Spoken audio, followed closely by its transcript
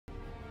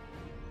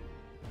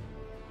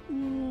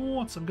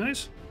What's up,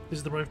 guys? This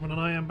is the Rifleman, and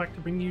I am back to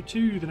bring you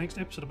to the next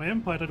episode of my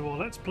Empire Total War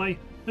Let's Play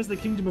as the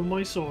Kingdom of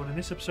Mysore. And in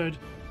this episode,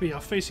 we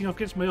are facing off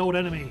against my old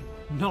enemy,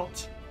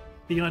 not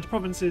the United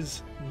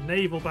Provinces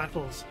naval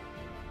battles.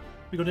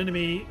 We got an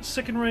enemy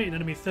second rate and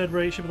enemy third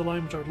rate ship of the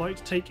line, which I would like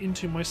to take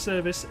into my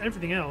service.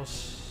 Everything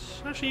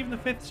else, actually even the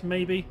fifths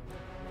maybe,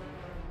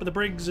 but the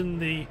brigs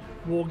and the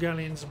war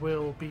galleons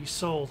will be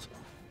sold.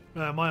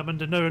 I am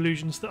under no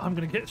illusions that I'm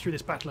going to get through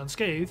this battle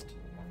unscathed.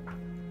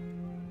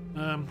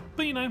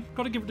 But you know,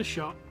 got to give it a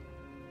shot.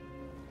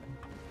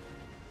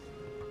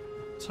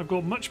 So I've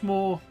got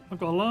I've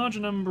got a larger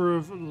number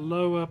of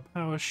lower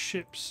power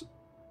ships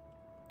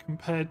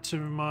compared to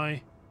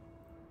my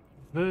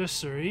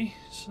adversary.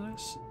 So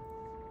let's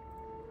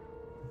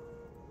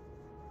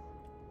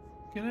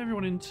get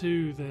everyone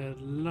into their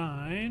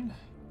line.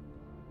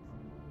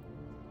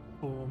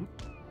 Form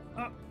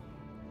up.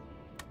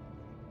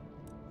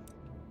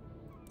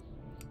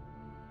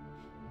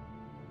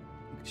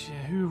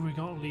 Yeah, who have we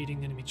got leading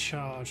the enemy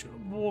charge? Got a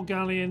war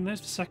galleon,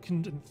 there's the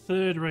second and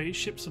third rate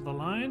ships of the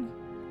line.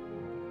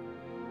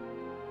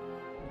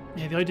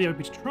 Yeah, the idea would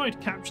be to try to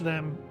capture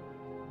them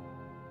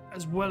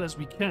as well as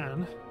we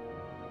can.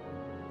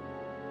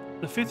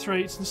 The fifth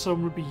rates and so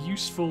on would be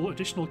useful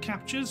additional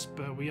captures,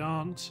 but we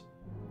aren't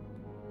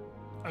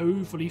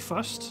overly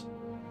fussed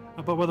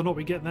about whether or not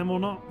we get them or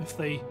not. If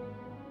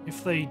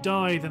they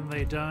die, then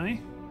they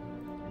die.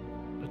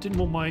 I didn't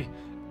want my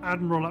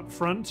admiral up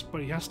front,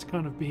 but he has to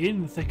kind of be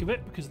in the thick of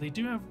it because he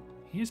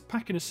is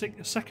packing a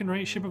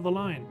second-rate ship of the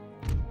line.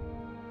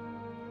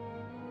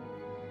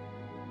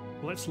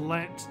 Let's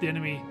let the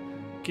enemy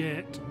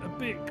get a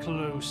bit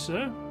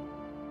closer.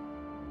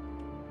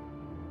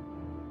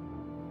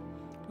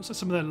 Looks like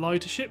some of their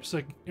lighter ships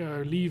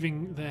are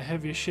leaving their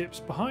heavier ships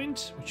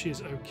behind, which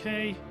is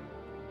okay.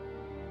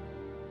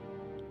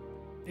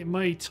 It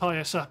may tie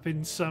us up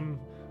in some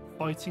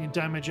fighting and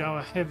damage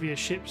our heavier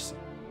ships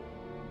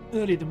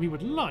earlier than we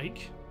would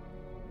like,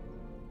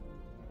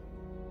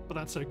 but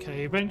that's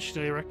okay.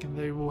 Eventually I reckon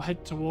they will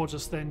head towards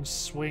us, then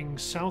swing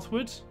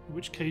southward, in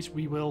which case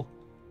we will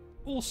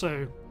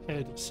also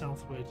head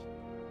southward.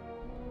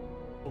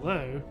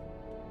 Although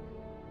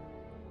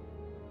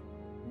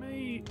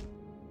may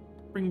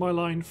bring my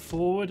line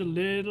forward a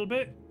little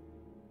bit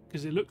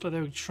because it looked like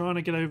they were trying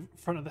to get over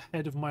front of the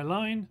head of my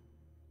line,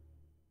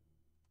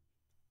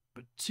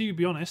 but to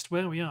be honest,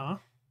 where we are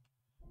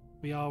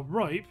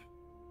ripe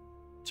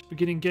to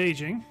begin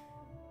engaging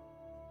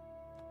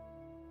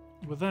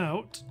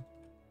without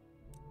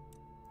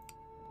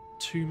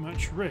too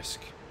much risk.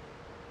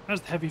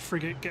 As the heavy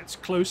frigate gets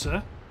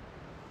closer,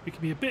 we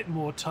can be a bit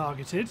more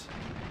targeted.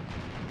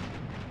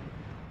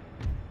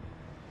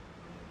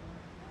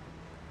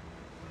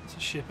 It's a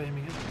ship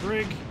aiming at the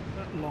brig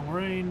at long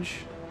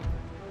range.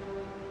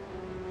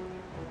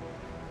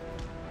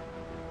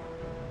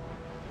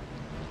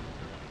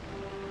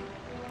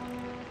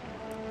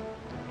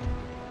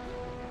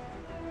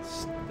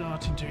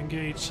 Starting to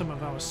engage some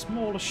of our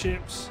smaller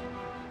ships.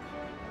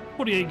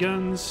 48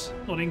 guns,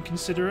 not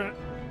inconsiderable.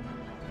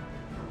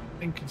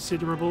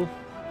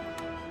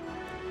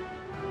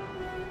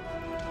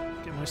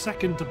 Get my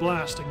second to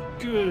blast a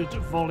good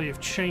volley of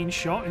chain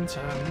shot into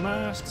her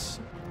masts.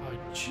 I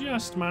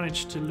just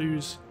managed to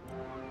lose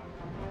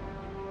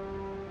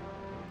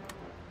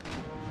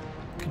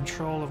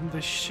control of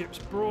this ship's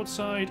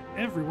broadside.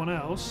 Everyone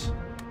else,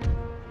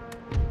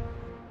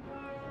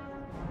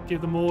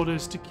 give them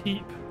orders to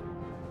keep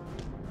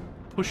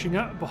pushing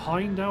up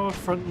behind our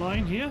front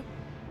line here.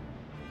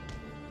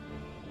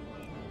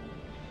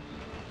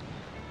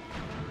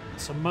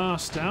 It's a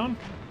mast down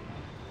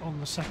on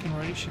the second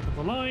rate ship of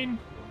the line.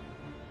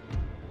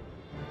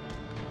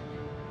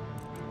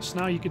 So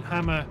now you can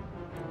hammer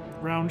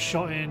round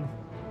shot in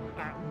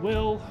at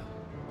will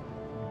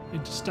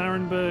into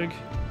Starenberg.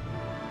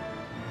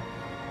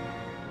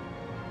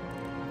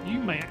 You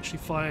may actually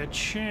fire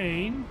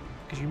chain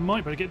because you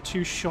might be able to get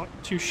two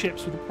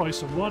ships for the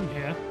price of one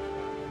here.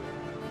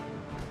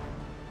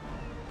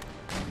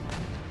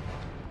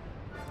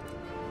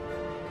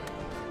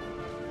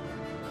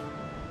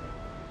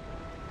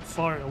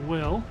 Fire at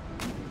will.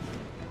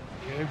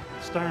 There you go.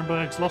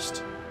 Starenberg's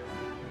lost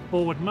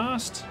forward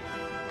mast.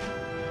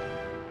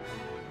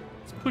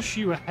 Let's push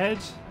you ahead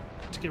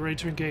to get ready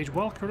to engage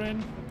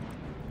Walcheren.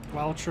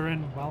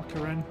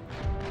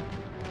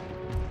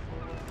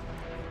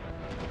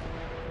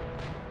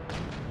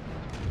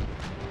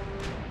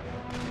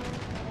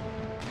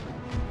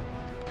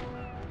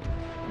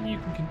 You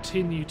can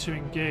continue to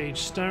engage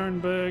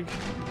Starenberg.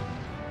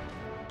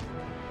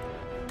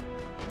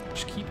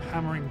 Just keep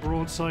hammering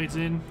broadsides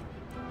in.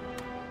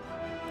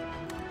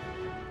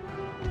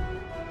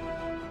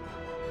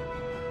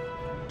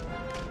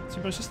 So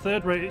this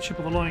third rate ship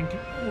of the line can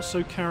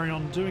also carry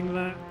on doing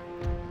that.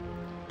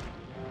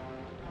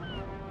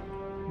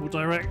 We'll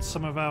direct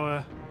some of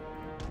our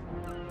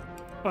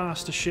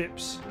faster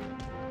ships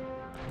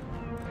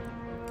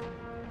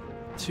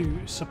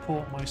to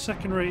support my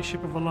second rate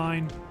ship of the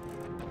line.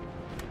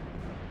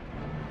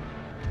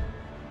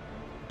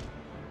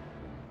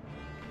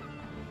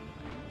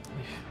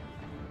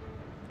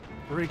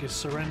 Brig has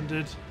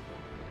surrendered.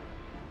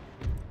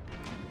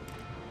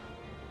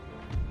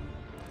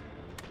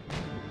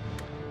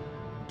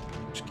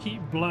 Just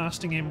keep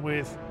blasting him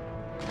with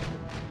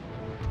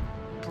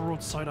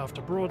broadside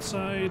after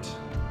broadside.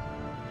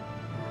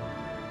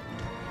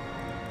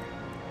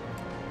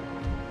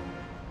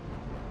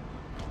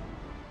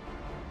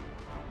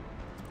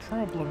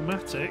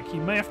 Problematic.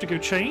 You may have to go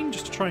chain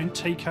just to try and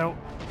take out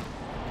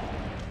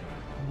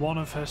one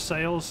of her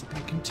sails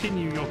and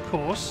continue your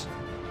course.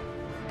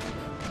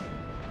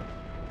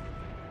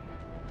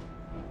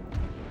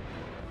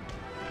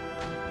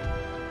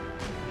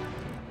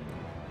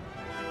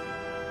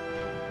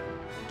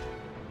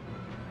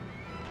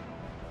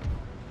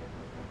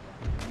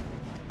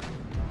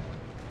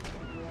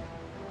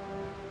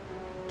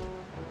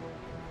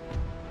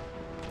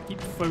 Keep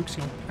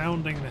focusing on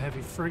pounding the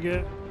heavy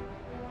frigate.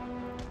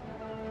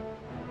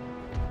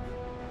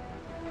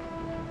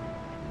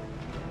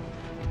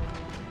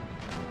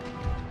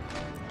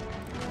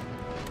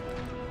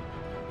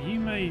 You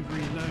may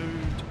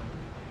reload.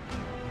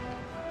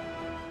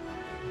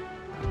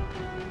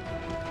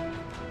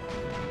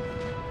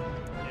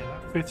 Yeah,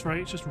 that fifth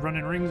rate's just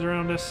running rings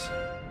around us.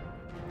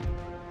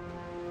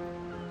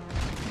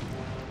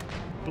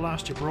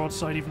 Blast your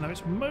broadside even though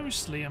it's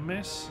mostly a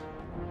miss.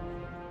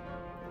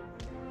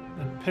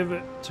 Then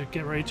pivot to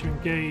get ready to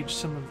engage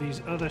some of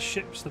these other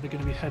ships that are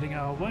going to be heading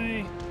our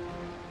way.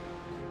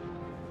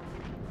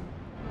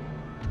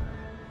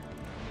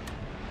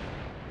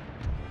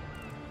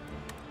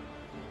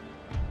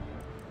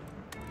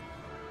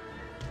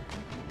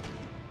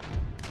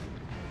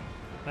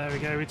 There we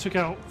go, we took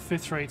out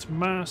fifth rate's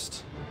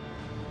mast.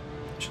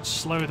 Should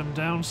slow them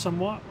down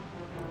somewhat.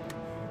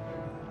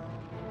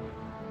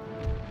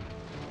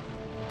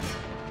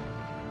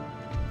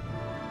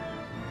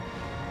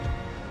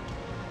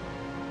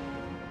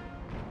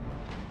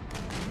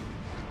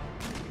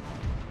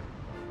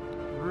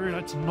 Really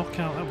like to knock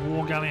out that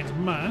war galleon's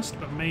mast,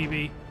 but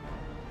maybe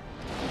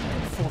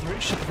fourth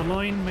rate ship of the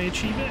line may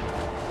achieve it.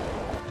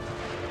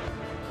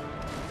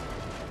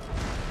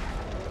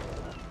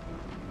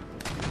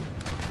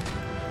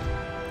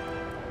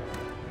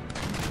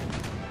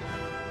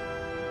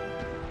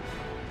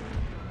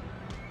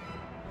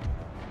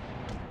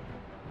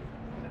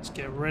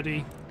 Get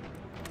ready.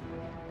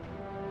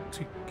 So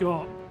we've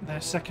got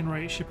their second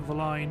rate ship of the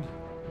line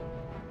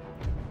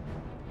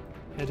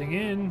heading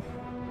in.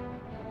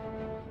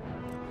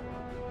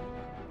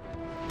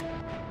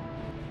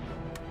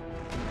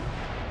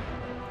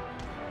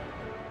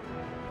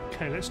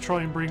 Okay, let's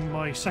try and bring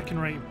my second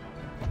rate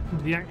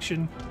into the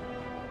action.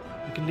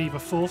 We can leave a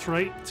fourth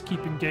rate to keep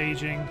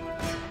engaging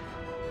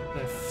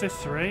their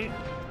fifth rate.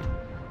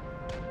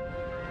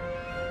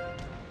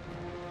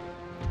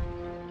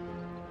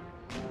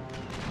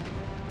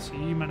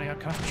 You may have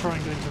to try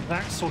and go into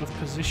that sort of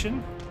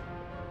position.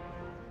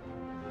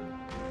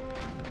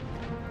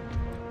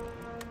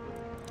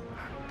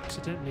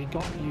 Accidentally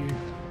got you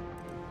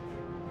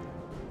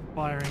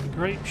firing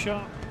grape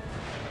shot.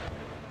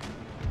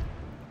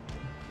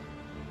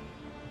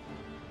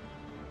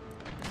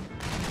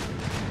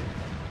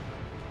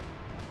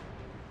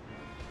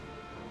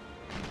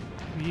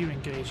 Who are you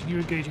engaging? You're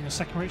engaging the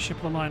second rate ship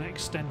of the line at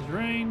extended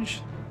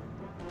range.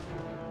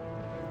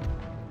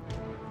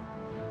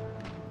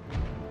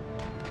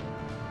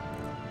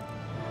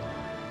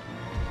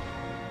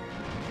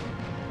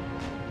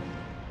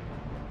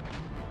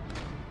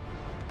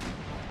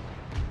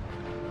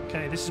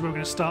 Okay, this is where we're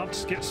going to start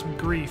to get some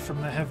grief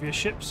from the heavier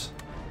ships.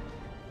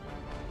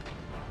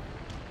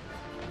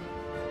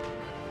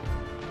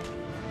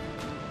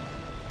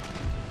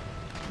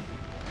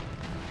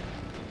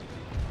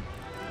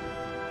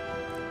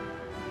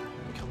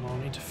 Come on,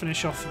 I need to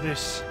finish off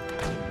this.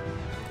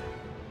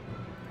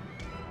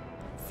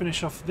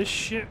 Finish off this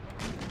ship.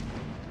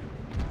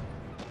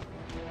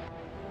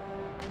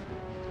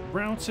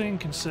 Routing,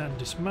 concern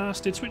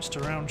dismasted, switch to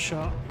round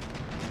shot.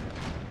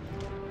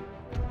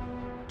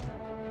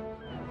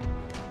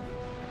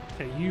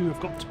 You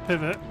have got to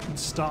pivot and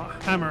start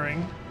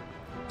hammering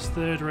this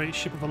third rate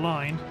ship of the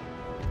line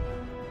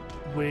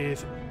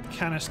with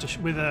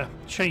with a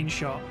chain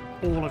shot,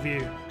 all of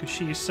you, because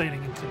she is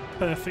sailing into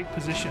perfect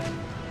position.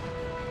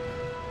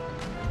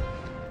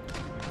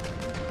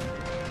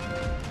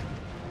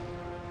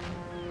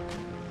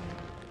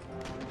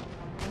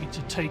 Need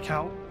to take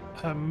out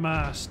her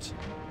mast.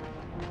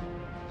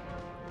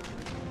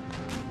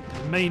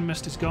 The main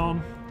mast is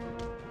gone.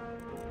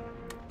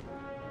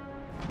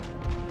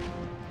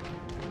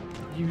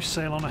 You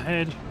sail on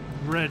ahead,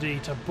 ready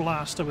to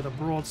blast her with a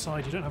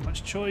broadside. You don't have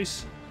much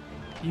choice.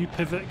 You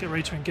pivot, get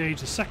ready to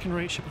engage the second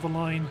rate ship of the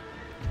line.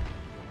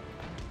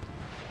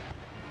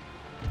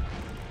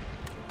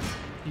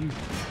 You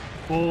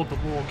board the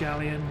war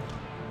galleon.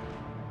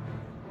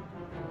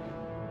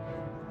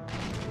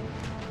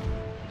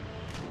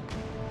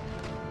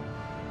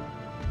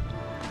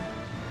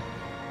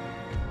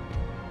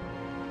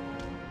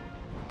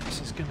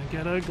 This is going to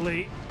get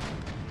ugly.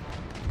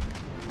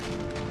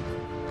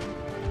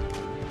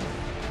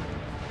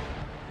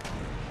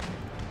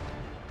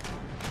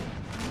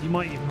 You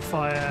might even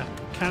fire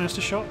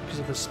canister shot because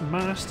of this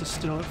mast is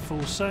still at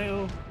full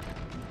sail.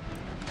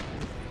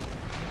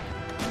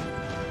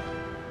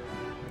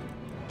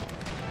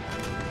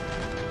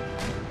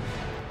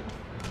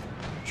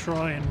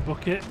 Try and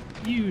book it.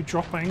 You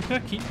drop anchor,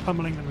 keep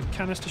pummeling them with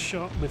canister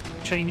shot, with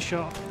chain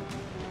shot.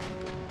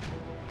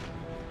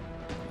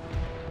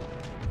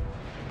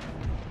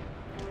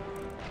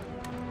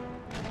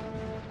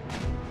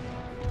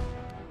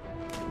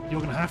 You're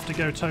going to have to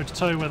go toe to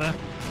toe with her.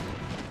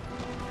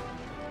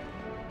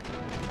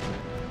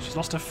 She's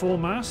lost her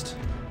foremast.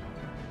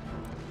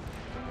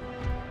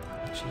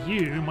 So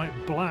you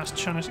might blast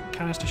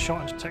canister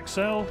shot into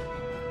Texel.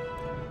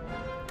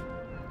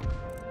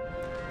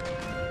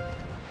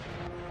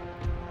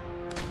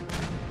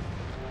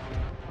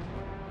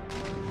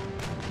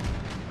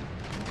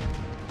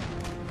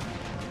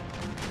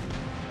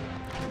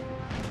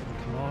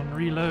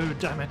 Reload,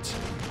 damn it.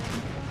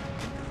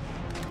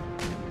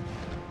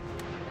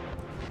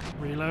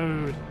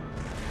 Reload.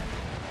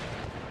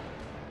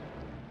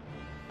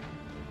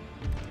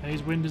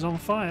 Hayes Wind is on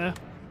fire.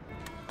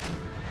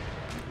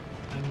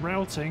 And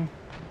routing.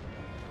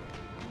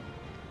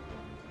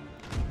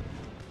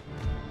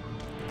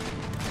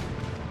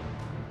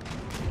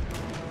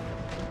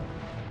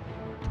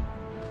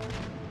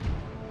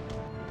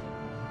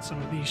 Some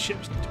of these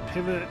ships need to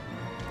pivot.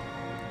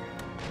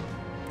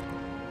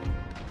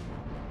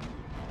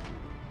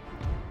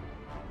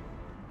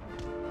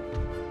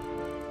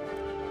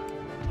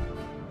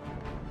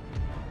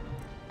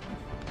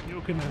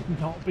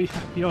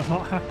 You're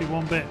not happy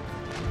one bit.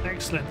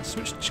 Excellent.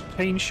 Switch to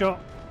chain shot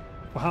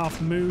for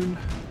half moon.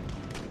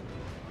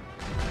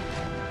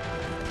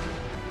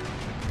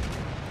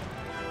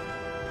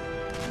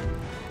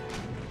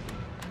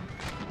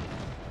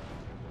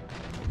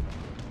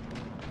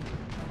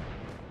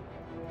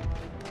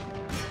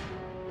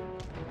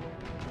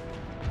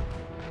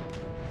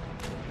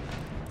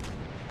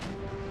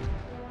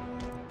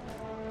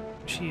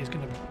 She is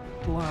going to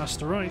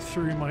blast right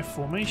through my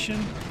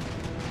formation.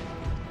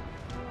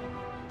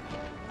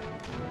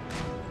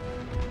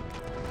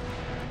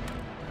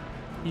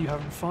 You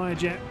haven't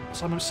fired yet,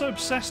 so I'm so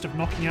obsessed of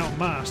knocking out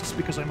masts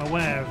because I'm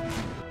aware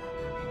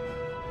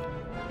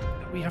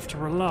that we have to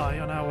rely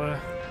on our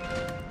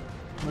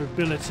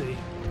mobility.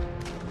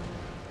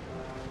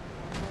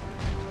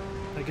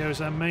 There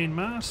goes our main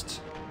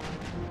mast.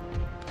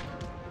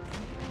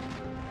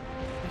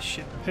 This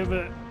ship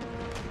pivot.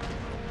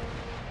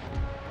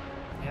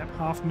 Yep,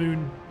 half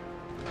moon.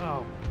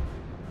 Oh,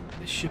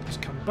 this ship has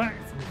come back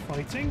from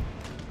fighting.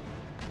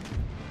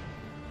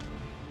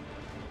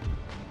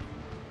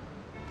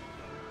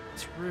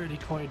 Really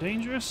quite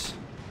dangerous.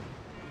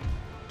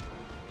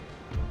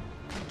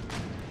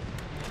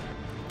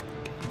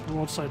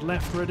 Broadside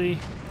left ready.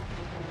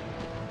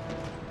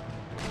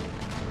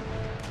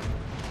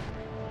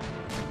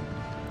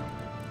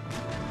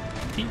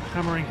 Keep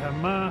hammering her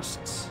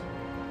masts.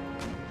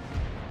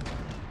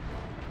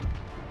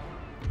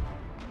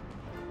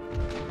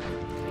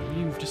 Okay,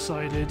 you've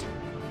decided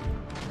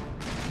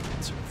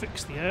to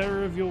fix the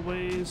error of your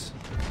ways.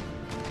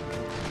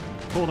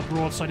 Pour the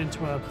broadside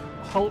into a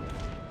hulk.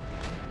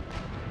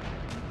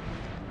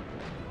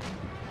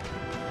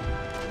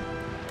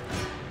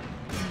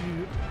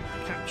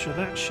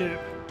 That ship.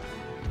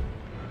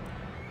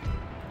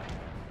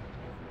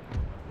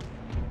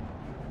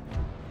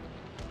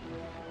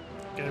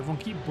 Okay, everyone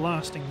keep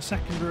blasting the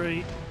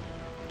secondary.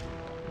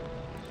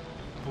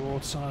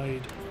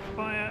 Broadside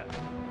fire.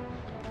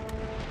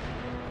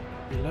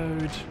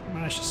 Reload.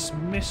 Managed to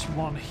miss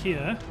one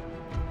here.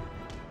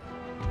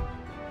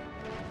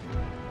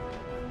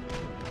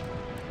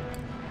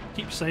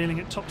 Keep sailing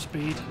at top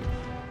speed.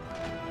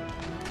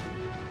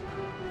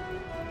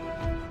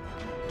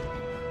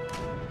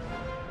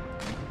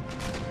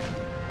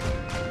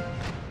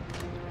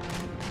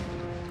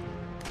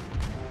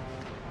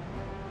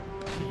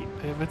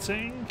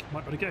 Pivoting.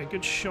 Might be able to get a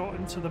good shot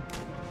into the...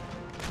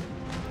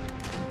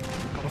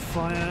 Got a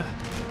fire.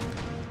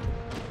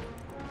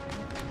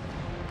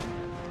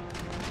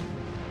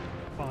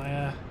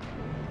 Fire.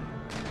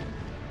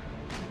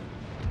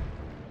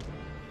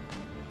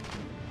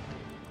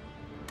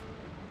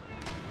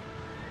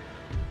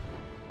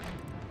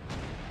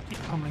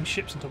 Keep pummeling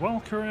ships into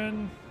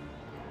Walcheren.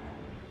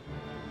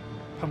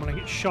 Pummeling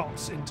its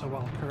shots into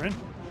Walcheren.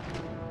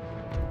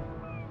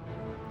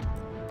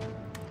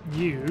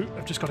 You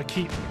have just got to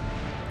keep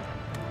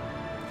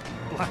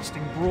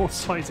blasting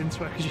broadsides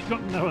into it because you've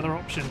got no other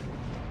option.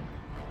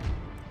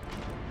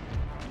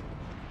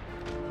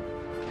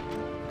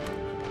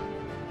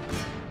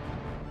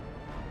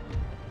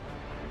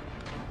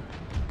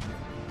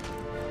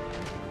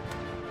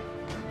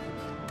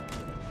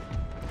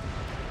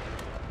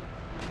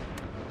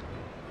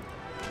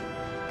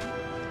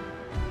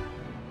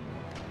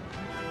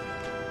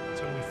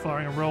 So we're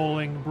firing a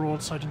rolling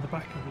broadside in the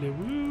back of the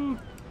woo.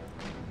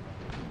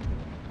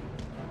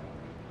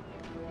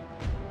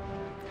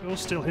 You're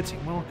still hitting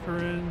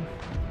Walcheren.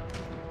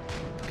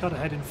 Cut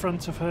ahead in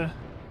front of her.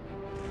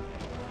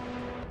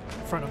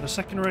 In front of the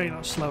second ray,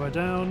 that'll slow her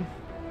down.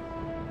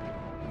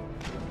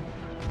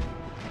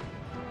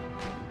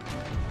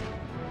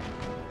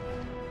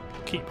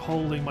 keep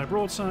holding my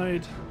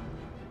broadside.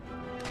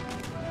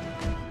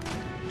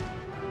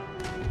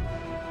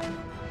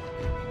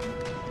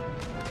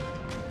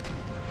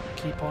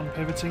 Keep on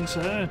pivoting,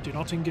 sir. Do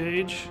not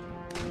engage.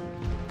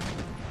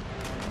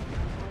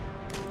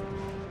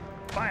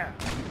 Fire!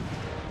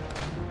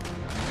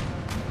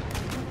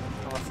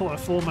 Oh, I thought our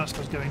foremast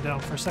was going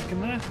down for a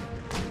second there.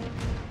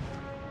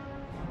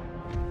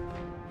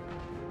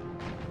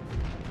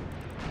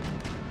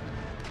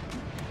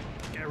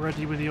 Get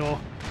ready with your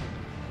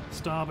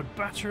starboard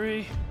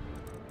battery.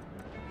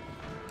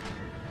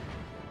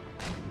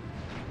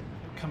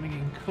 Coming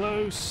in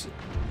close.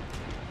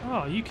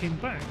 Oh, you came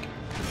back.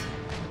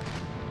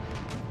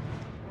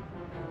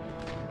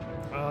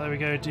 Well, there we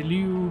go.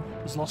 Delu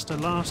has lost her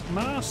last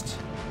mast.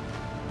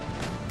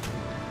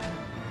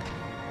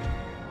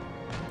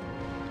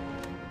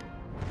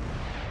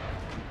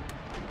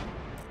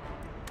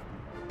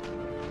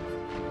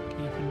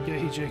 Keep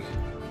engaging.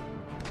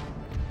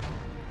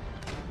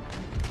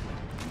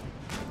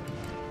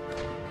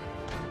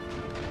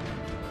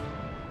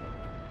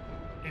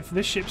 If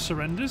this ship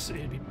surrenders,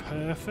 it'd be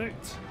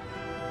perfect.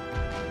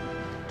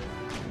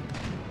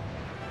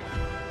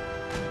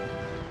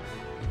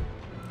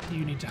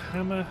 You need to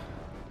hammer.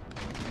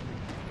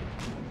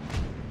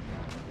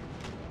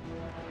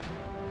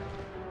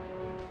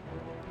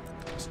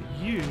 So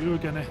you are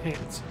going to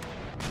hit.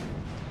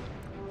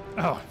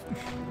 Oh,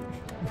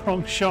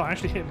 wrong shot. I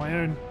actually hit my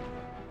own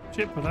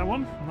ship with that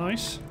one.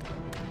 Nice.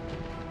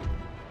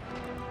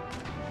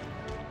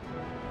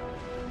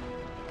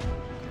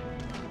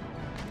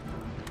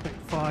 Quick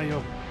fire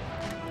your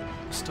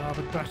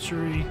starboard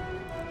battery.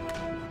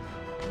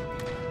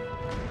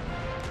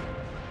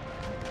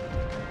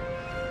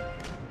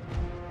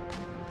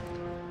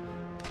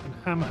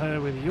 Hammer her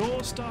with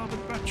your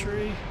starboard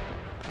battery.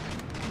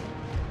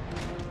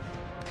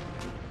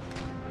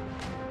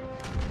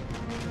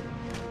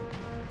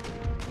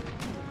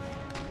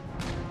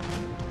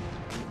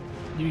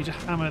 You need to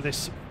hammer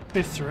this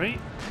fifth rate,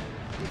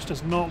 which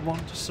does not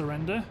want to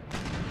surrender.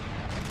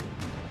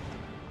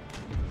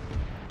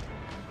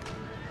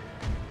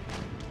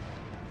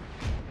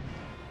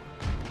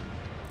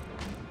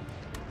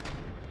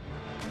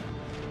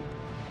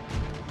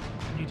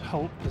 You need to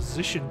hold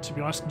position, to be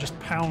honest, and just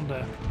pound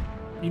her.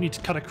 You need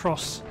to cut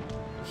across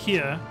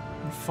here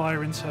and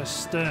fire into her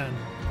stern.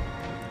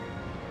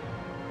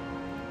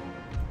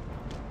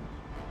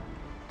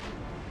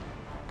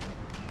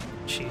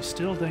 She's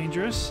still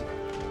dangerous.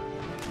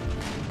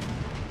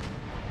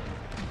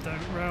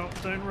 Don't rout,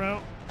 don't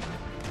rout.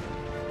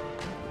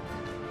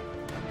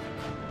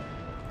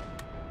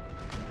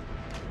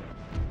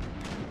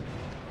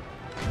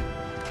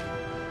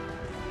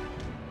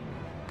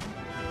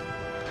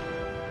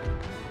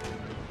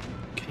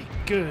 Okay,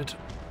 good.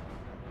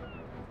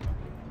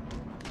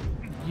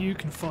 You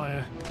can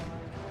fire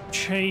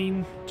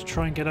chain to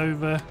try and get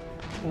over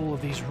all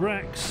of these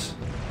wrecks.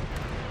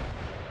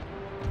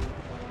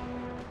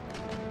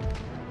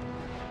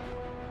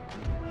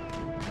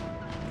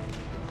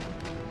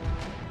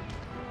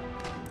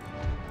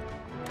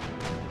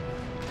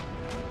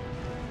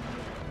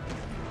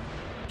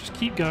 Just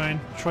keep going.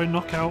 Try and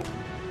knock out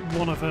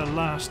one of her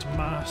last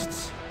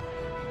masts.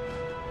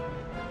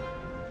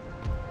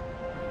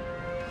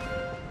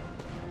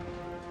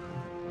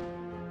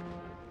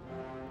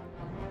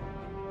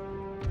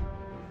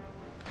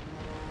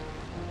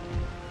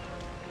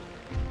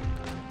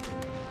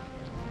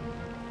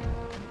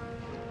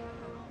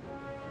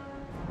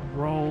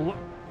 Roll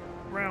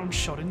round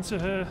shot into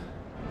her.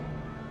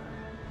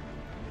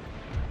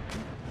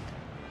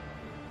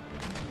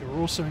 You're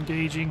also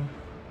engaging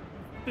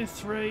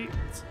fifth rate.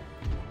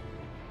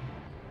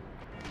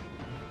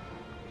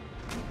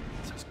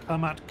 This has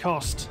come at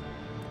cost,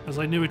 as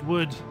I knew it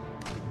would.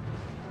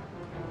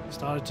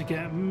 Started to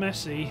get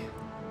messy.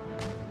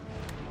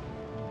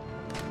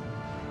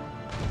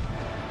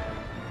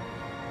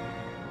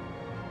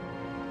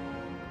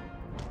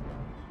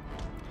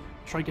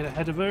 Try to get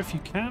ahead of her if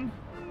you can.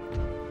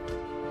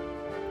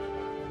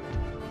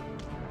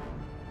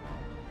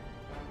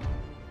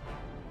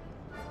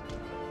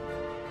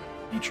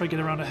 You try to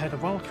get around ahead of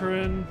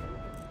Valkyrin.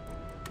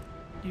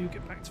 You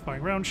get back to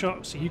firing round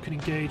shot, so you can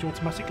engage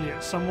automatically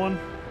at someone.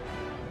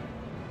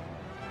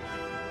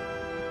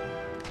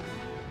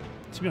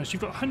 To be honest,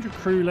 you've got 100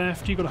 crew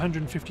left, you've got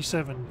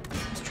 157.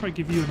 Let's try to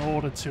give you an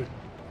order to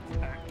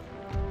attack.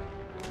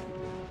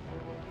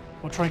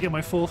 I'll try and get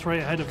my fourth rate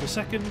ahead of the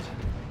second.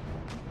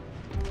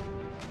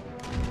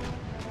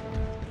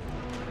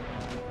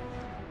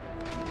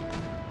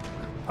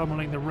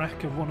 Pummeling the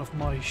wreck of one of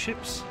my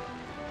ships.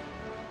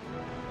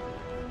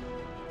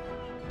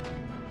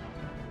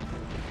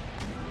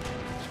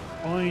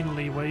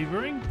 Finally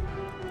wavering.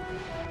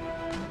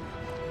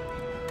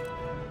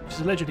 She's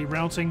allegedly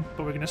routing,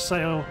 but we're going to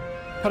sail,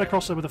 cut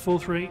across her with a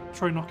fourth rate,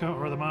 try and knock out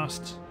her other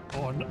masts,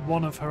 or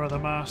one of her other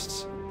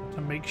masts,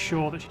 to make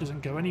sure that she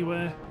doesn't go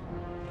anywhere.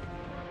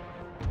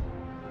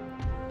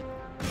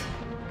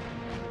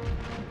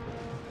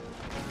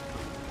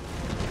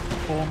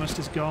 Foremast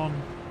is gone.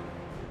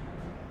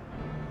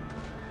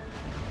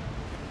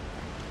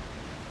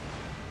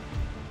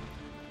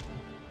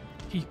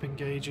 Keep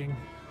engaging.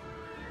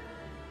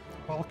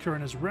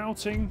 Valkyrin is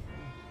routing.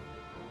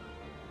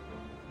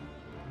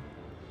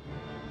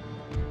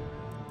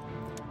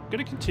 I'm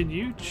going to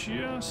continue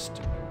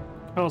just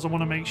because I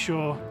want to make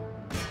sure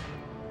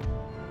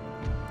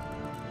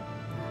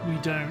we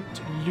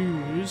don't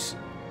lose.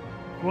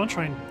 I want to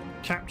try and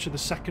capture the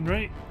second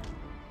rate.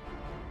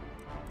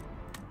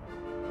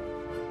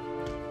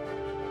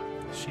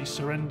 She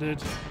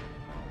surrendered.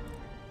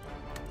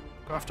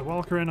 Go after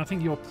Valkyrin. I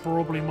think you're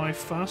probably my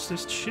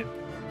fastest ship.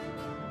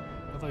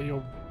 Although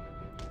you're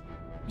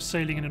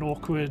sailing in an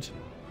awkward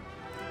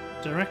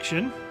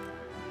direction.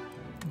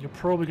 You're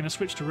probably going to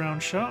switch to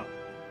round shot.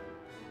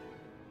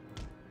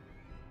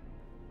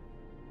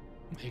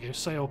 There you go,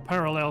 sail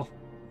parallel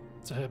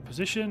to her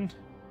position.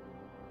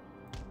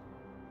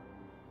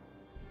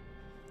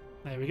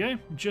 There we go.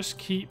 Just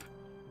keep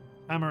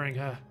hammering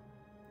her.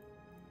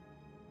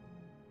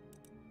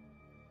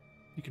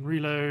 You can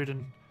reload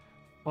and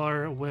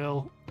fire at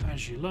will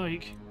as you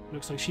like.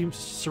 Looks like she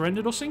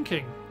surrendered or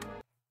sinking.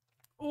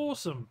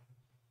 Awesome.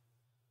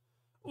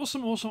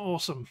 Awesome, awesome,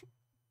 awesome.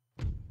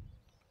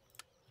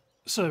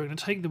 So we're going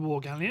to take the war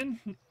galleon.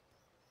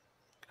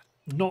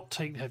 Not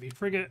take the heavy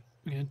frigate.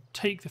 We're going to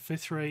take the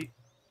 5th rate.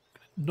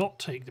 Not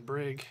take the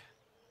brig.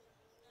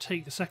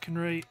 Take the 2nd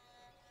rate.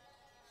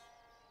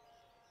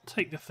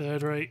 Take the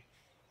 3rd rate.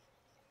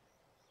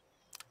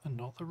 And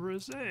not the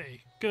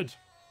rosé. Good.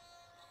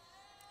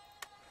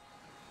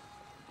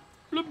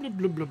 Blub, blub,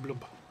 blub, blub,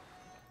 blub.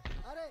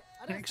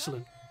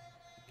 Excellent.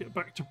 Get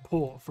back to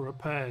port for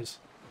repairs.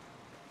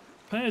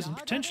 Repairs and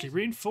potentially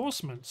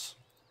reinforcements.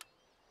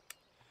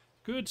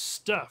 Good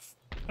stuff.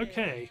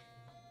 Okay.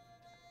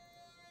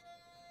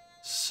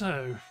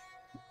 So,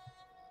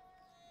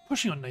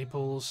 pushing on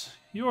Naples.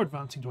 You're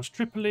advancing towards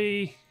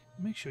Tripoli.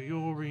 Make sure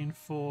you're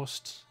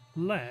reinforced.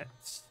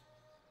 Let's...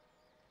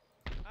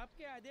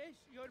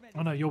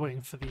 Oh no, you're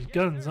waiting for these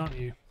guns, aren't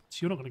you? So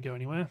you're not going to go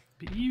anywhere.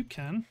 But you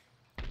can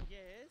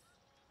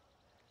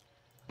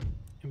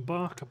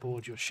embark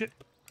aboard your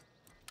ship.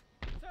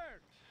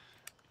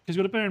 Because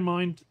you've got to bear in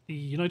mind, the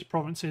United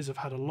Provinces have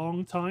had a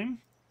long time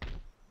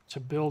to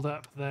build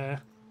up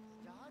their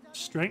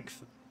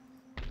strength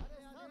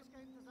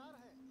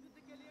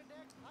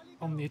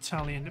on the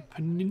Italian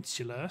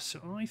peninsula, so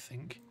I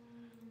think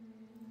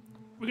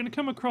we're going to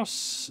come across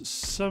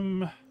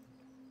some...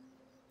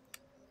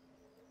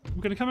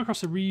 We're going to come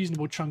across a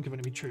reasonable chunk of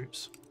enemy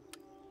troops.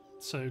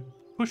 So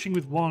pushing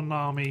with one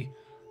army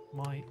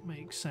might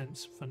make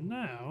sense for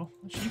now.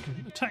 Actually, you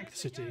can attack the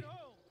city.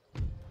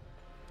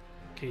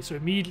 Okay, so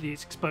immediately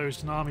it's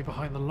exposed an army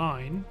behind the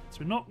line. So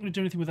we're not going to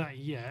do anything with that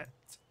yet.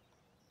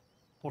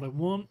 What I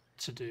want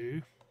to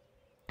do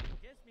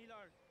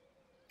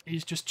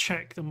is just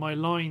check that my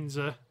lines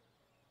are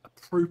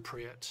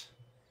appropriate.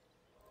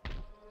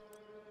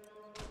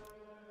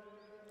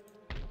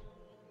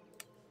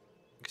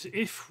 Because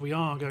if we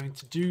are going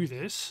to do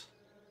this,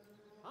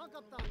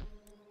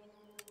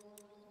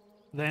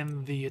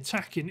 then the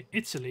attack in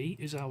Italy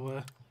is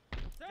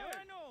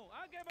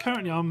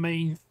currently our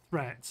main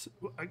threat.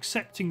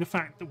 Accepting the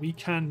fact that we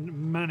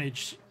can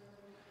manage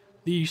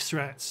these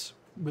threats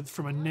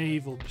from a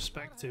naval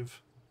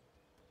perspective.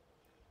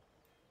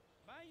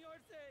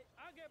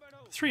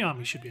 3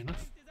 armies should be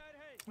enough.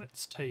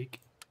 Let's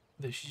take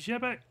this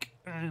Jebek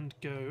and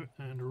go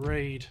and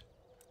raid.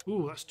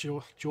 Ooh, that's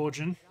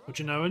Georgian or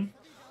Genoan.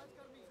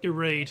 Go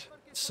raid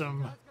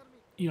some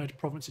United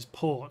Provinces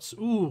ports.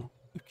 Ooh,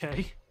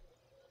 okay.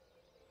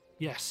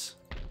 Yes.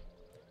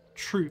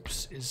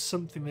 Troops is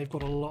something they've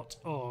got a lot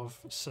of,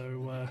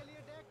 so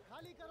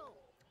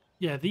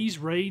yeah, these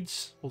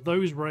raids, or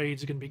those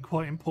raids, are going to be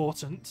quite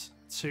important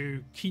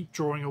to keep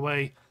drawing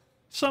away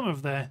some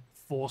of their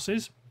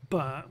forces.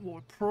 But what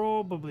we're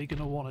probably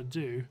going to want to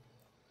do,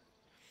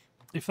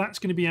 if that's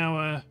going to be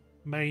our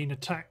main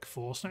attack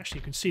force, and actually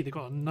you can see they've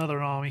got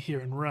another army here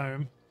in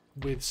Rome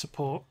with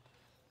support.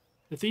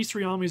 If these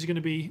 3 armies are going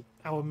to be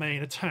our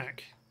main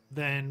attack,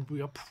 then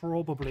we are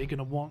probably going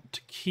to want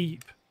to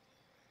keep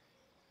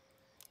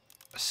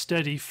a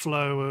steady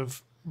flow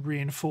of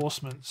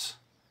reinforcements.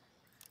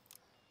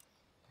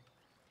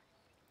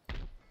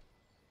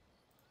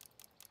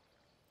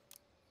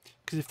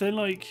 Because if they're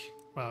like...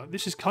 Well,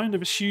 this is kind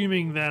of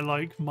assuming they're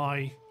like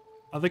my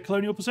other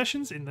colonial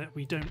possessions, in that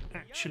we don't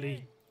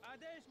actually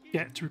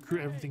get to recruit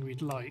everything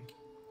we'd like.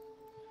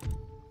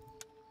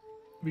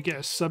 We get a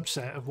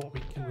subset of what we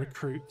can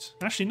recruit.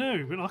 Actually, no,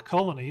 in our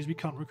colonies we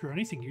can't recruit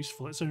anything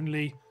useful. It's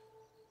only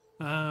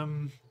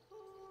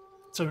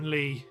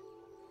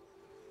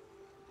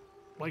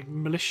like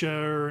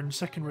militia and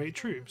second-rate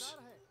troops.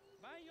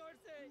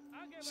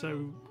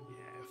 So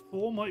yeah,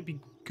 4 might be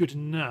good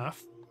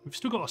enough. We've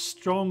still got a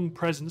strong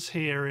presence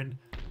here in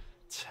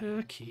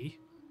Turkey,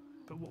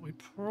 but what we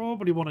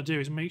probably want to do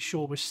is make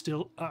sure we're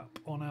still up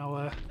on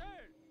our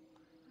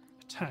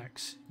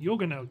attacks. You're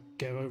going to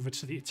go over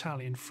to the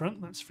Italian front,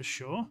 that's for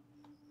sure.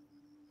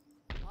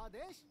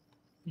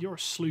 You're a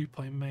sloop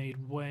I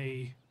made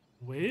way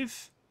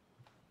with.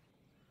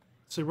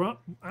 So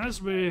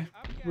as we're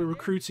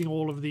recruiting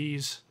all of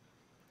these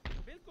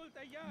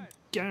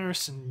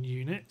garrison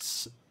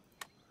units.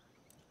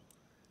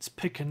 Let's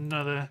pick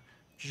another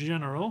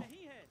general.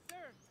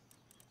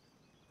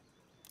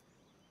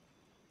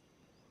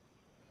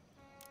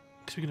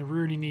 Because we're going to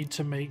really need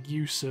to make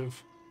use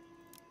of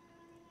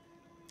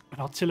an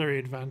artillery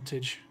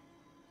advantage.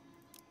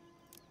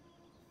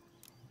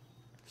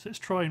 So let's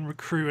try and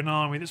recruit an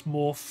army that's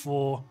more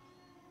for...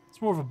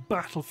 It's more of a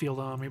battlefield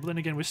army, but then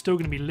again we're still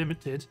going to be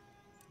limited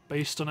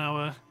based on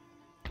our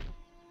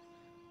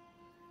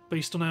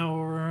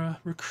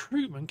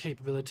recruitment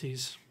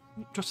capabilities.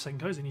 Just a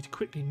second, guys. I need to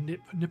quickly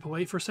nip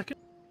away for a second.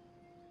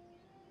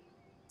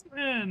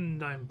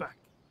 And I'm back.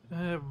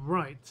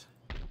 Right.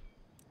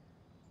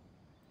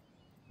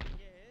 Let's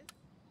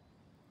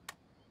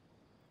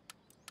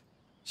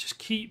just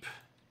keep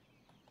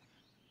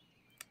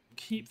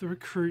the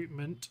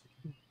recruitment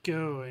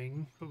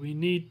going, but we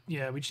need,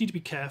 we just need to be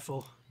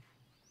careful.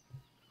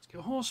 Let's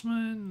go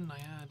horseman,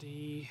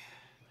 Nayadi,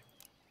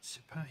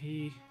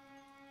 Sipahi,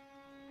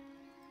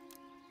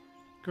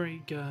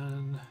 great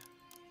gun,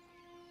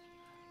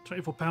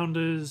 24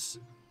 pounders.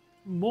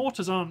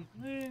 Mortars aren't,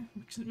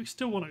 we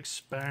still want to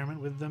experiment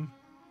with them.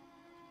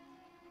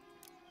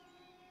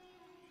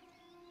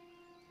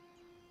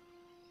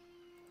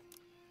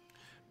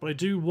 But I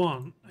do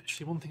want,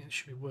 actually one thing that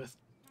should be worth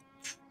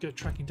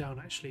tracking down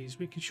actually is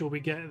making sure we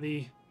get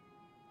the...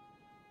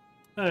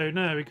 Oh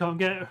no, we can't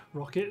get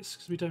rockets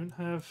because we don't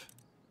have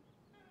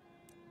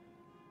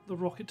the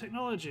rocket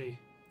technology.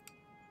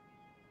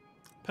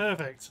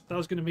 Perfect. That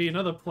was going to be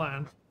another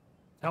plan to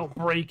help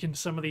break into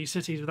some of these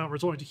cities without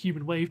resorting to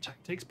human wave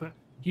tactics, but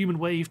human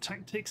wave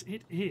tactics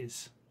it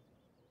is.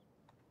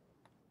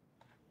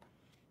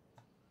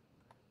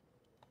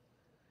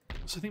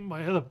 So I think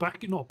my other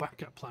not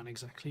backup plan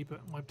exactly,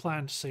 but my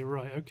plan to say,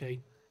 right,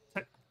 okay,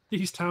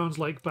 these towns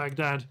like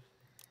Baghdad,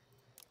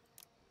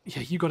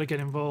 yeah, you got to get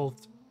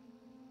involved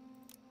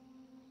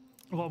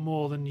a lot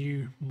more than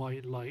you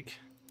might like.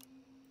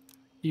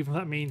 Even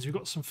that means we've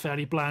got some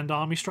fairly bland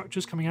army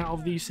structures coming out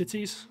of these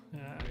cities.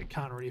 I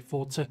can't really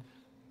afford to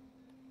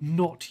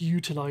not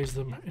utilise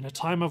them in a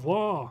time of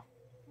war.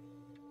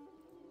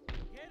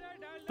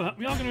 But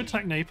we are going to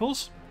attack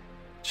Naples,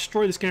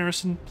 destroy this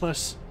garrison,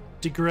 plus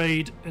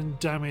degrade and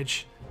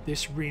damage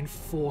this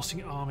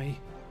reinforcing army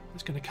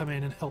that's going to come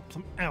in and help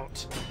them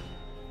out.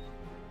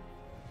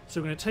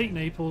 So we're going to take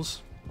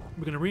Naples,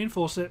 we're going to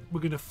reinforce it, we're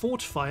going to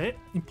fortify it.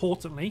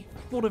 Importantly,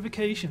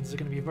 fortifications are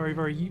going to be very,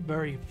 very,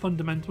 very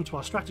fundamental to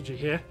our strategy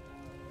here.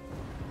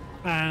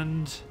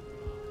 And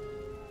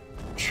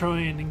try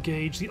and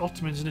engage the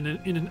Ottomans in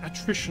an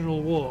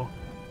attritional war.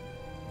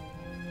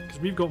 Because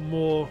we've got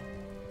more...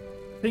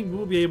 I think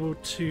we'll be able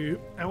to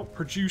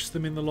outproduce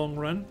them in the long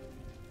run.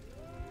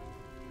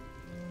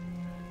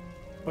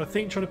 But I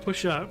think trying to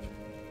push up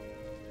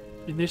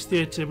in this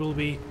theatre will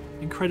be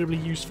incredibly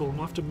useful.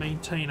 We'll have to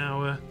maintain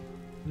our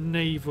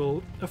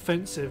naval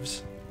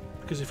offensives,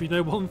 because if we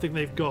know one thing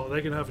they've got,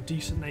 they're going to have a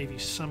decent navy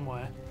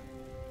somewhere.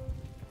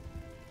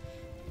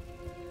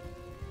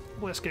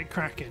 Let's get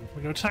cracking.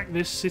 We're going to attack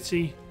this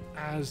city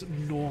as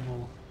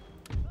normal.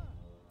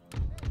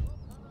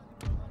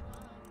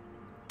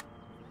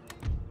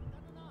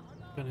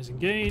 Gunners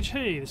engage.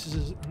 Hey, this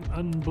is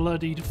an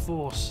unbloodied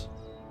force.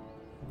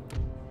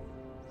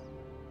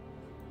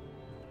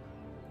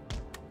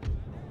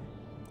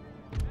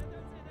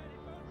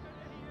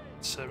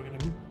 So we're going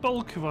to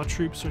bulk of our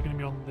troops are going to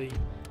be on the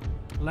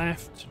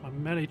left. My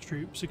melee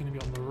troops are going to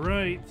be on the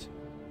right.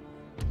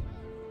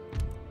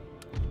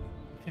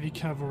 Heavy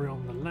cavalry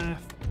on the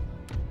left.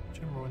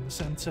 General in the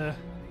centre.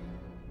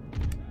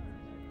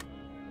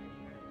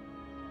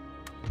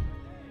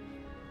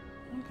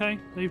 Okay,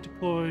 they've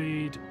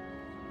deployed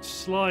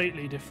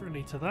slightly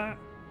differently to that.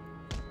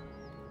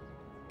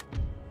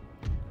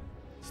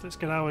 So let's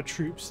get our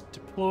troops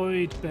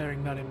deployed,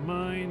 bearing that in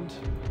mind.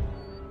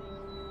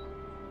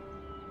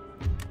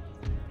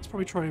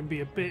 Probably try and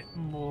be a bit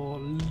more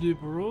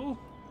liberal.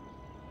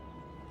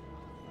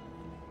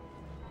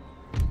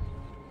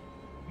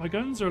 My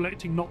guns are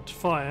electing not to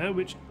fire,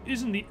 which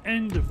isn't the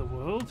end of the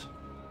world.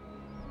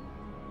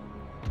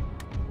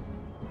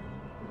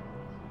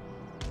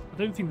 I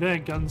don't think their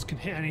guns can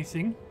hit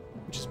anything,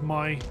 which is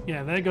my...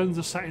 Yeah, their guns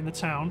are sat in the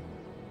town.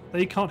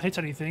 They can't hit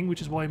anything,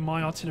 which is why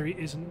my artillery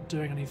isn't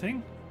doing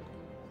anything.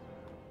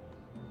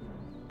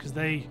 Because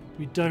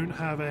we don't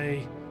have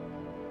a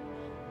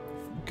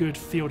good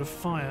field of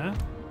fire.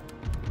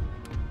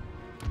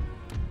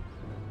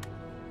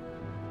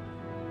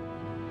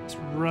 Let's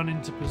run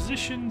into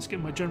positions,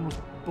 get my general's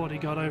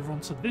bodyguard over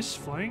onto this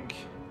flank.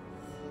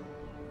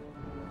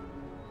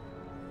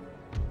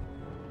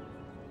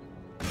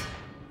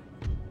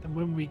 And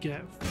when we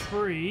get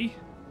free,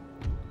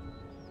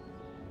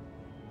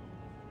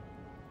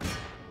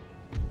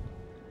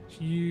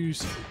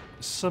 use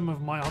some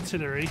of my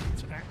artillery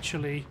to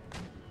actually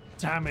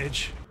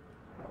damage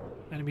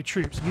enemy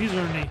troops. And these are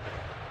only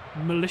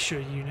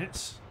militia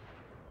units.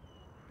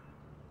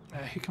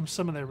 Here comes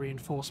some of their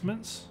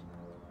reinforcements.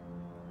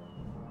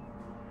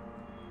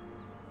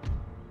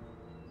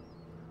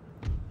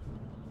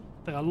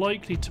 They are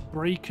likely to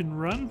break and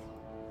run.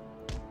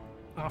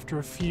 after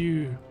a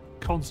few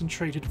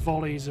concentrated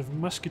volleys of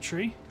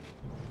musketry.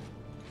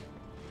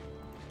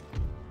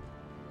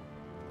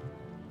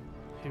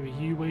 Who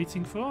are you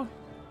waiting for?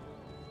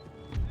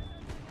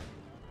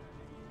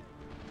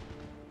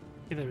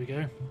 Okay, there we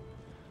go.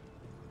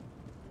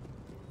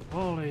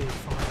 Volley,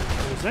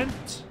 fire,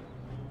 present.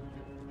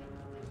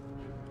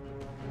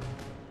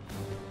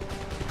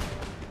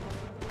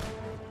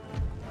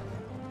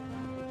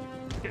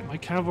 Get my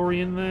cavalry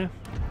in there.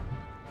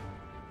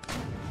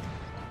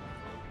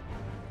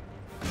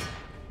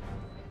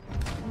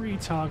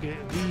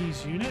 Retarget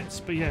these units,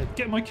 but yeah,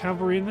 get my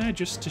cavalry in there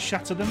just to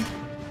shatter them.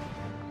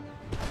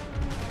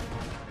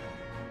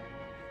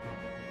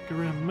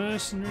 Guerrilla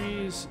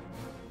mercenaries.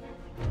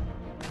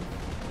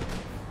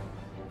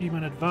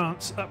 Human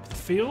advance up the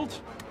field.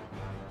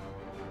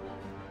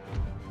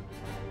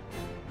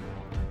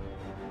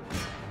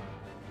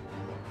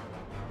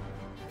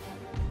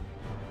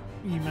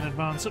 Human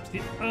advance up to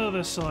the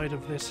other side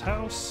of this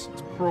house.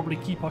 Let's probably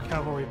keep our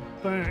cavalry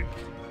back.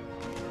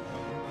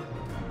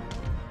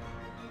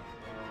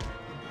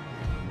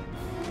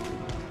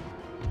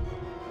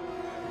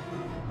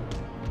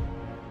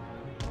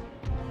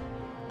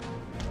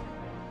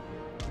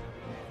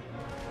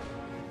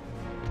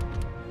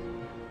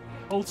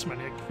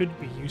 Ultimately, it could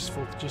be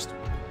useful to just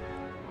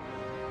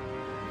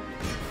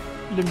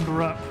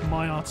limber up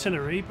my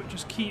artillery, but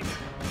just keep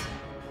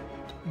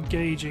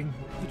engaging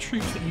the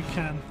troops that you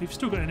can. We've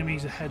still got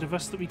enemies ahead of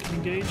us that we can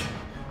engage.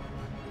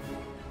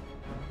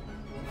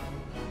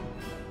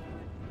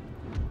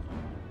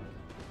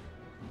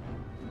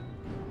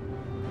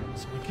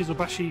 So my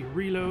Kizobashi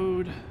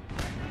reload.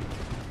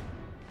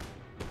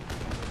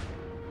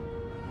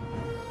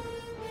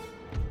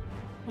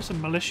 Also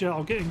militia,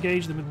 I'll get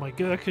engaged them with my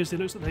Gurkhas. It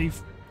looks like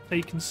they've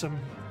taken some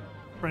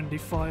friendly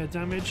fire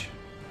damage.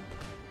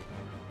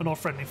 Well, not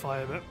friendly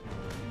fire, but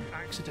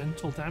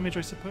accidental damage,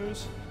 I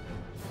suppose.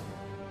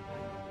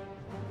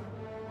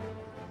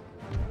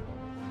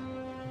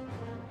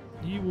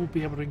 You will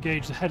be able to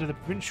engage the head of the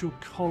provincial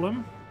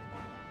column.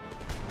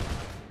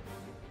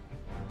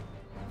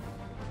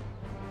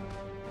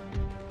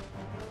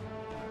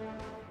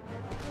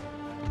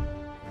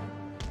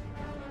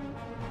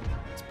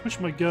 Push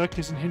my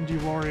Gurkhas and Hindu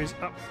warriors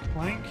up the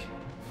flank.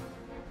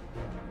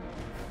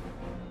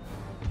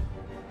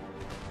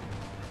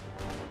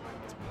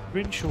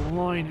 Provincial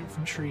line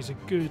infantry is a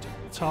good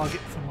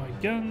target for my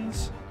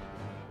guns.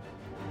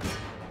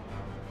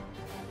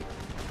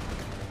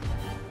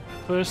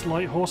 First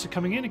light horse are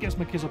coming in against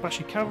my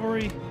Kizobashi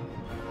cavalry.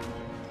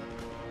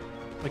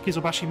 My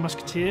Kizobashi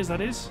musketeers,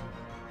 that is.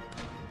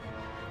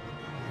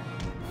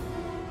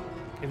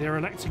 Okay, they're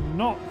electing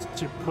not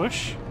to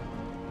push.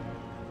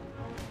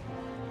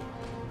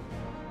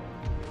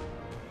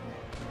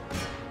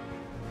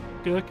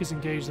 Gurkhas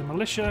engage the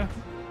militia.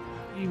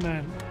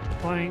 E-men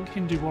flank.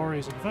 Hindu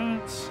warriors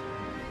advance.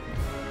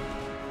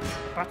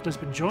 Battle has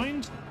been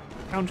joined.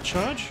 Counter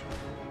charge.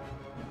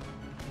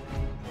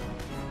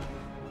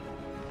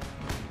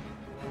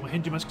 My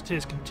Hindu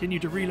musketeers continue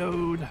to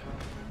reload.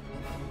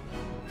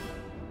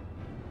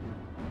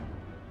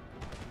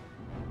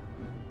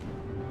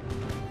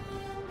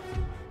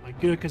 My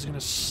Gurkhas are going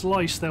to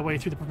slice their way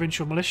through the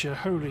provincial militia.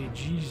 Holy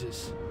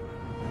Jesus.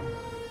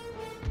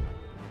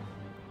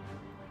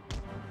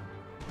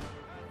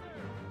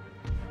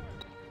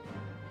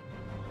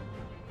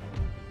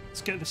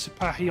 Let's get the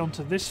Sipahi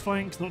onto this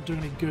flank, it's not doing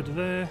any good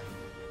there.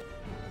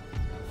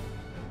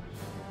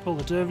 Pull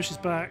the dervishes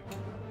back.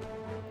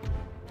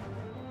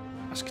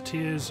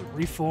 Musketeers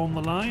reform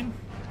the line.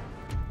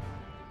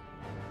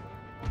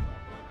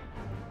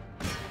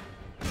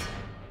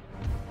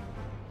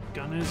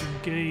 Gunners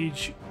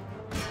engage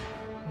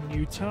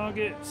new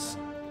targets.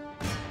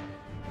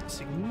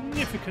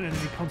 Significant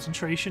enemy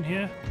concentration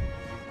here.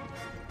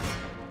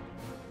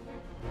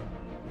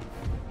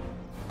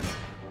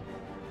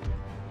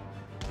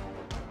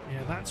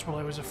 That's what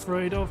I was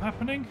afraid of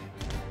happening.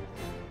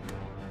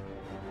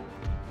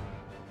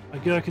 My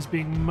Gurkha's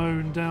being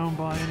mown down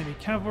by enemy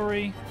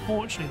cavalry.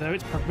 Fortunately though,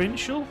 it's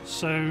provincial,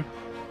 so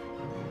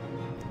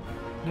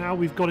now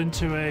we've got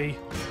into a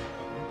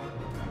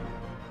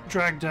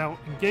dragged out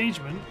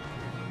engagement.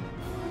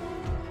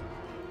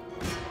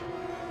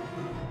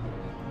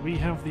 We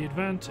have the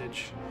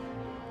advantage.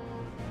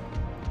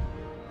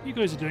 You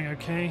guys are doing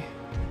okay.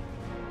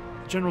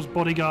 The General's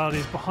bodyguard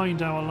is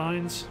behind our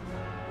lines.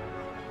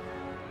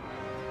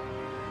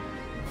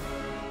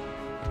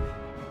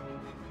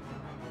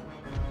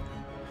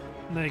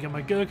 There you go,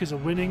 my Gurkhas are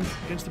winning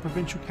against the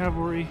provincial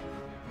cavalry.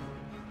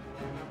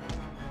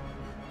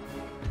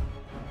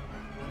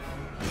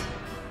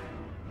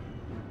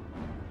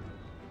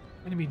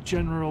 Enemy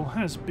general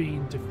has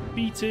been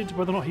defeated.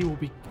 Whether or not he will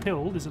be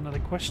killed is another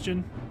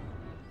question.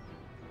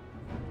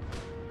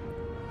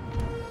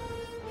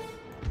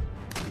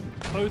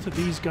 Both of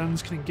these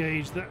guns can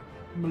engage that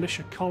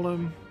militia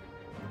column.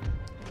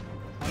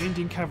 My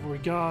Indian cavalry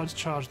guards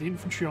charge the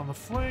infantry on the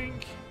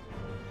flank.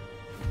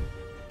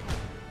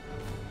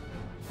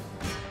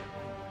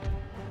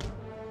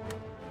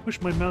 Push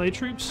my melee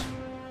troops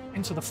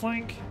into the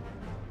flank.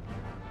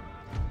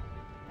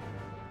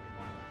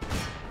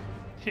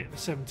 Hit the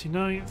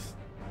 79th.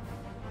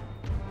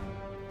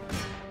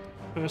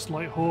 First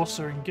light horse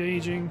are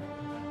engaging.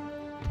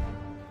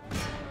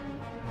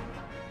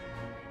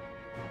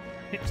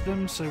 Hit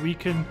them so we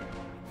can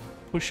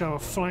push our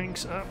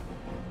flanks up.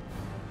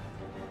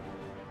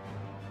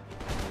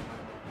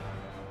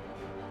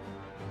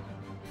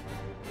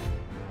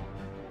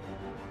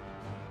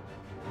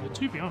 But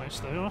to be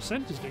honest though, our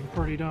centre's doing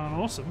pretty darn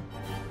awesome.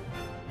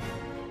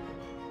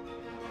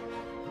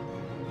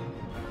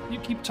 You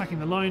keep attacking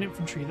the line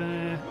infantry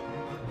there.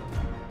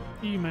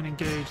 You men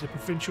engage the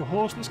provincial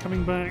horse that's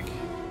coming back.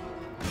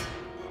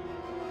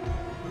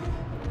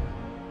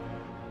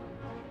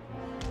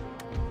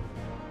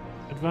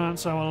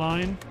 Advance our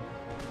line.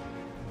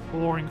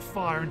 Pouring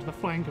fire into the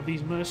flank of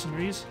these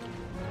mercenaries.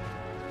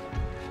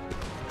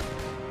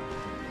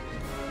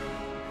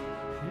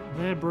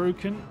 They're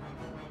broken.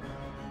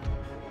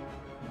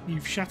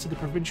 You've shattered the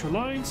provincial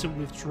line, so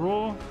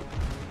withdraw.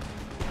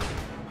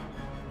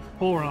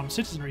 Poor armed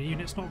citizenry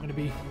unit's not going to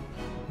be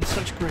in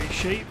such great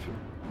shape.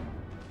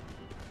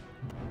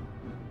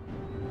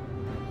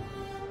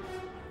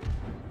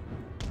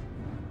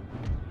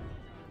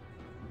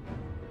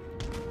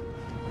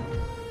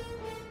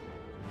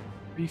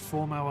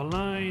 Reform our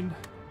line.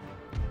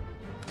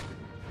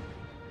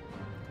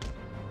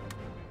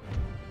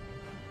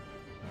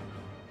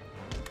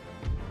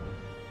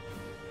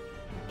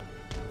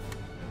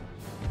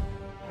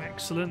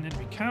 Excellent,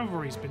 enemy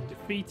cavalry's been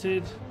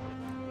defeated.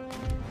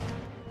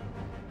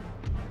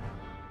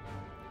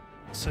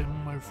 So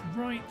move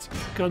right.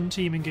 Gun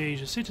team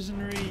engage the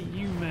citizenry.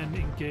 You men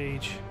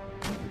engage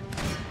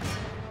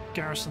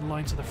garrison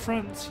line to the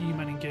front. You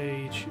men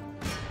engage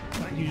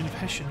that unit of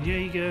Hessian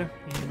Jaeger.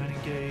 You men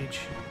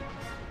engage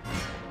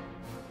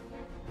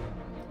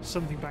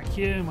something back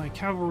here. My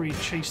cavalry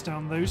chase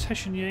down those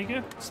Hessian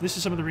Jaeger. So this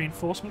is some of the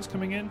reinforcements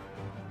coming in.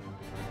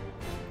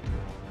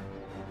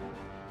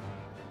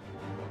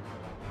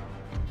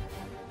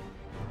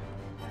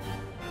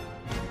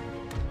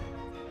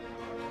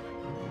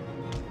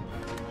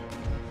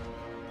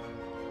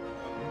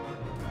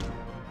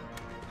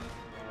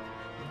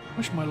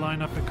 Push my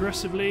line up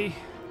aggressively.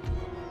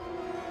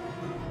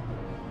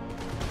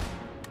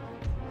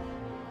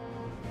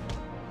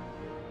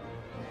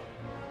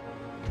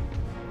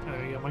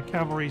 There we go, my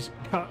cavalry's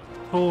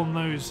torn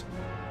those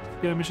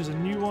skirmishes a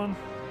new one.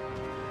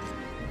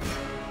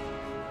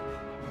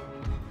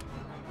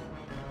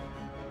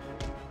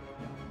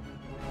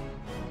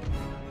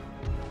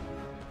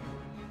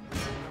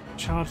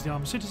 Charge the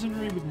armed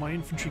citizenry with my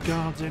infantry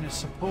guards in as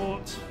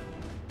support.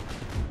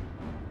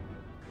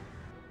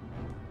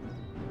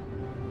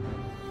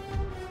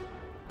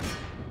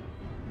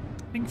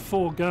 I think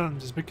 4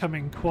 guns is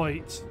becoming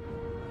quite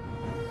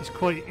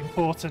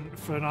important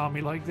for an army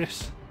like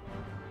this.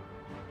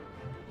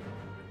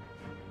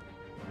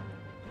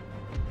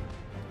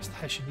 It's the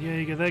Hessian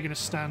Jaeger, they're going to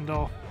stand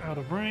off out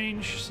of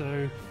range,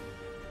 so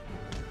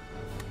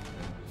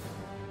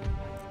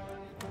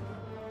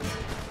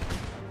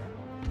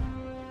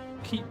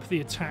keep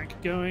the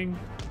attack going.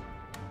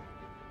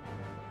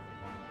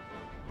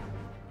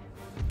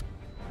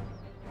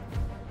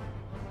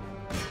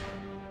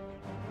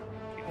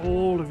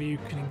 All of you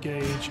can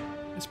engage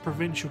this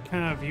provincial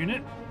cav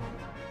unit.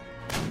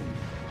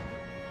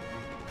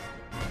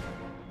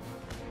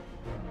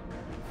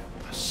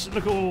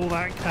 Look at all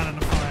that cannon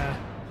fire.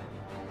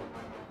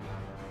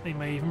 They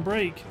may even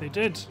break. They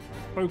did.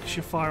 Focus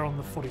your fire on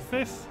the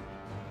 45th.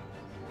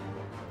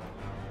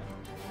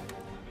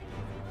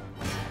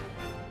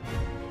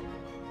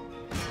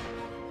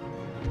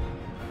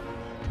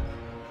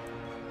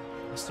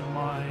 So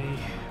my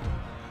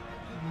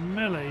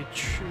melee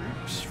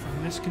troops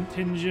from this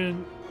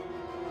contingent.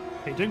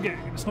 Okay,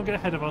 let's not get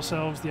ahead of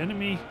ourselves. The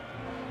enemy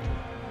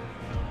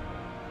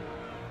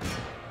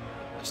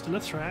is still a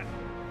threat.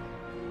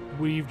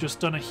 We've just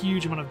done a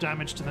huge amount of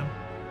damage to them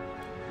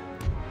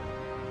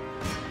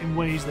in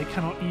ways they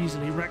cannot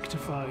easily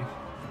rectify.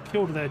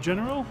 Killed their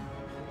general.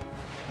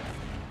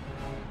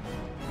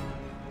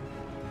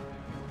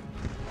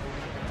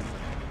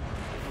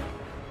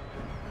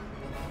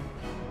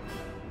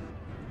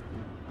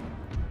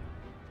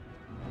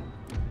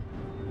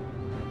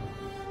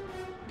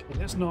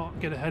 Let's not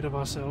get ahead of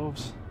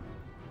ourselves.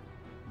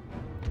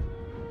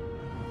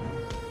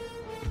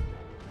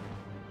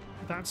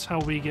 That's how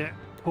we get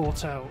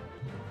caught out.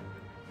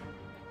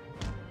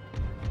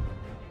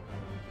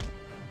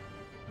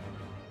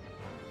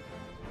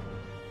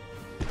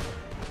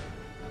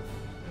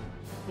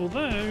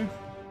 Although,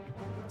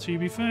 to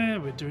be fair,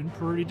 we're doing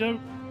pretty dope.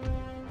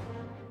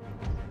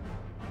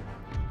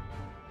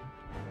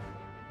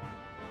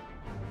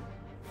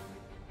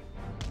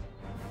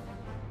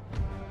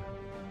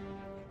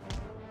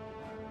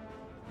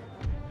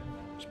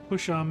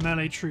 Push our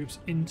melee troops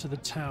into the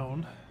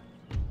town.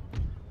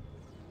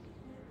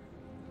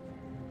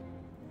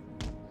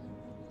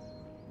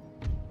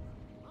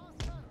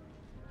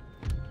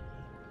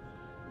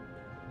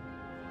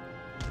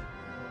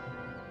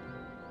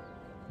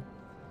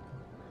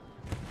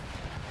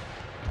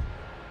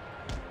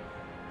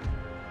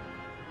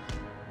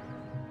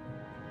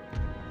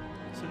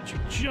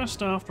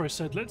 just after I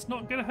said, let's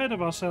not get ahead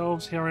of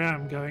ourselves, here I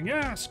am going,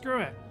 yeah, screw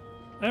it.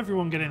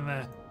 Everyone get in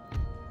there.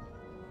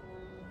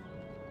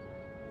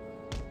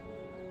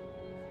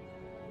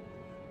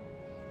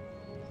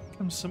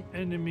 Comes some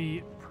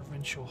enemy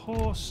provincial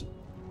horse.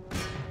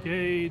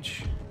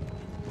 Engage.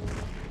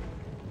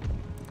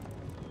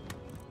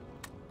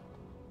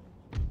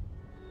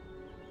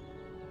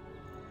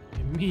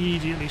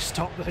 Immediately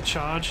stop their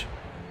charge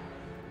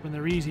when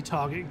their easy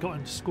target got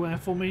into square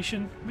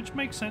formation, which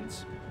makes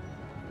sense.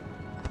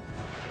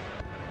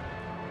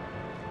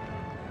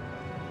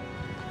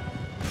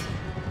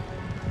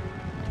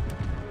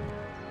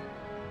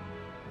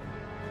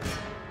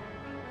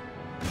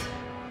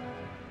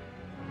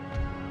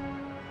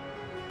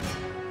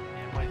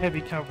 Yeah, my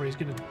heavy cavalry is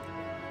going to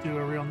do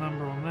a real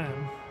number on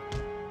them.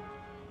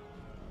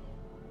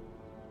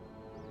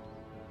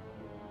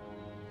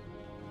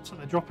 So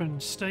they're dropping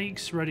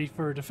stakes ready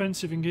for a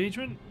defensive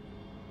engagement.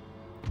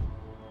 But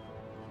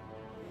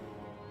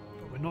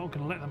we're not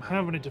going to let them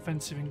have any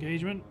defensive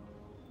engagement.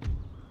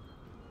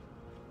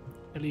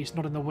 At least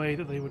not in the way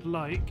that they would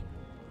like.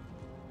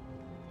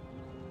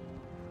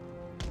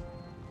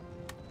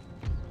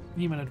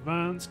 Neiman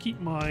advance, keep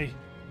my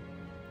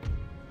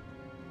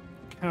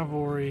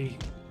cavalry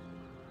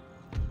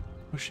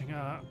pushing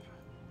up.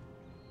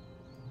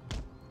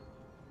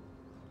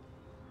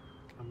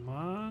 Come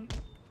on.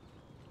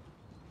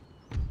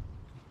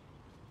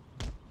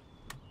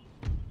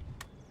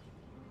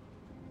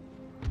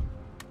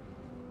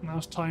 Now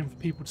it's time for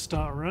people to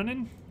start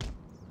running.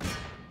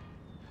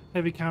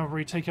 Heavy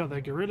cavalry take out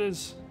their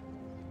guerrillas.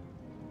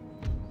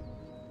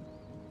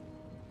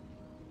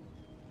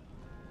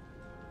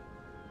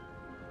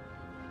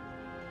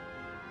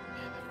 Yeah,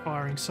 they're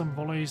firing some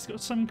volleys. They've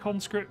got some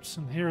conscripts,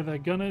 and here are their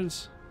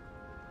gunners.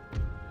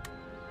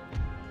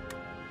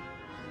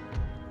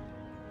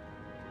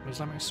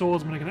 Islamic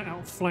swordsmen are going to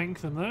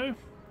outflank them though.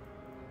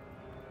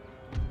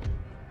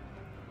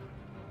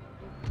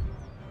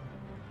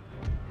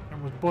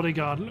 With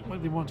bodyguard, look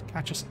like they want to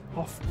catch us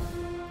off,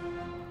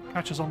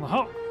 catch us on the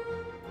hop.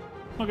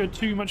 Not go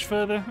too much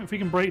further. If we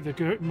can break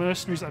the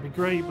mercenaries, that'd be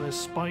great. But there's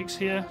spikes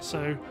here,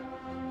 so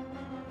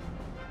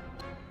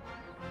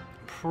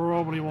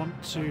probably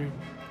want to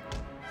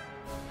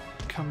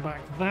come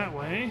back that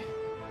way.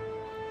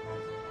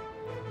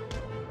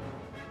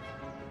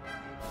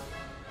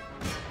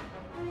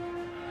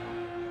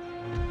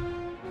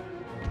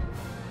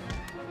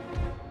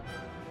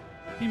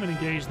 Even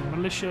engage the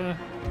militia.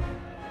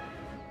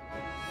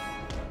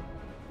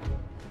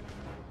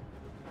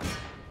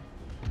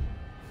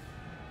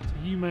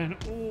 You men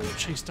all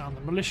chase down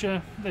the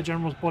militia, their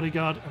general's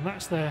bodyguard, and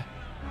that's their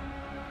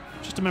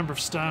just a member of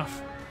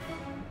staff.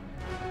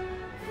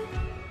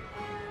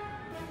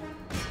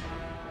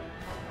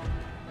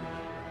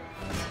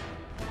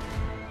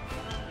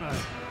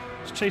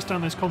 Just chase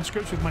down those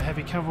conscripts with my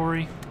heavy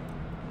cavalry.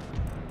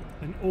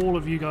 Then all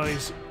of you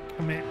guys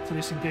commit to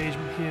this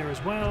engagement here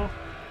as well.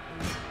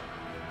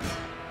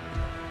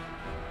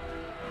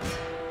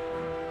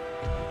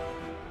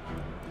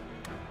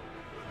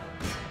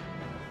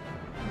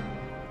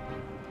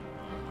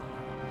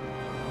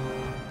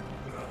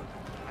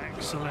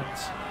 Excellent.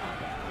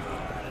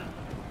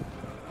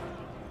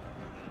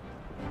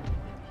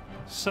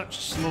 Such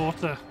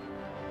slaughter.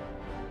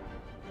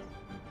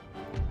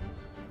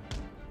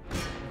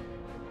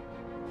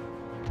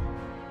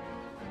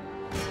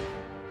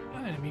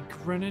 Enemy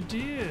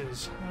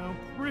grenadiers. How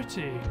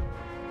pretty.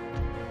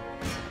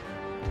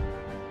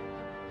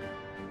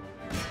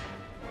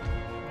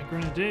 My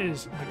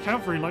grenadiers. The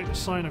cavalry like the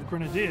sign of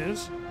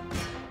grenadiers.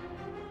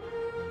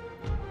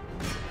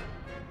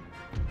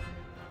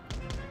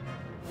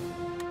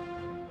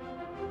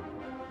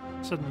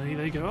 Suddenly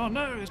they go, oh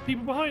no, there's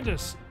people behind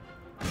us.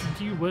 And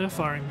you were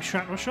firing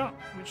shrapnel shot,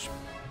 which,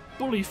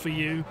 bully for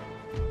you.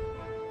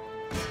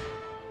 But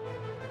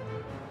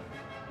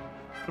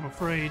I'm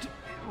afraid it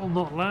will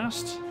not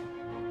last.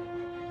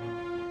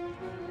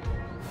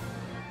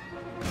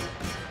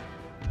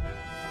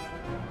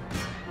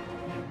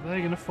 They're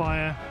going to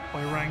fire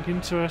by rank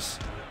into us,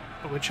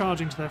 but we're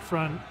charging to their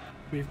front.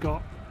 We've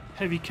got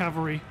heavy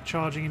cavalry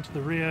charging into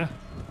the rear.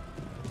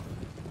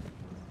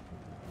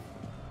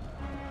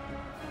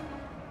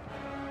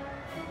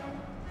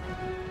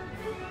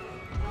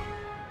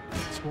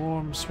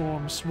 Swarm,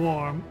 swarm,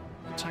 swarm.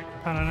 Attack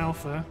Pan and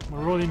Alpha. My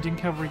Royal Indian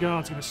Cavalry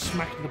Guard's going to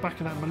smack to the back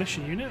of that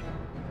militia unit.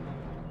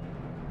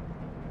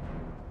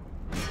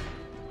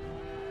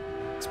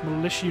 This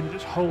militia unit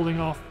is holding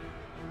off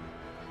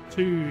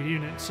 2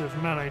 units of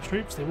melee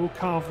troops. They will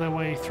carve their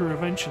way through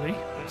eventually,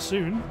 but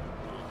soon.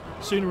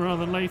 Sooner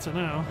rather than later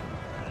now.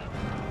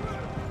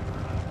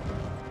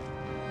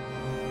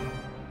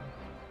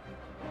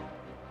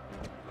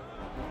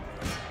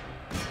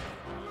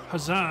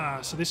 Huzzah!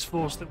 So this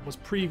force that was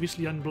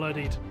previously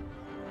unbloodied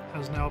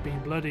has now been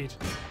bloodied.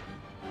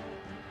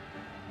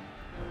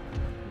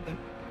 And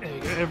there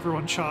you go,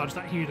 everyone charged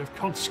that unit of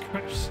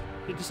conscripts.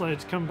 It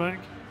decided to come back.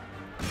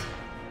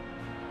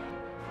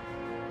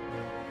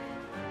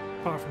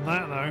 Apart from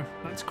that though,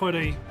 that's quite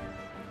a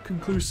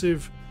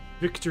conclusive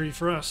victory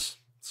for us.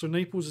 So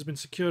Naples has been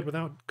secured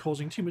without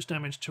causing too much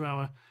damage to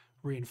our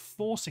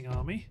reinforcing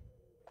army.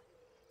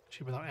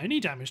 Actually, without any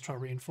damage to our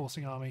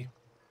reinforcing army.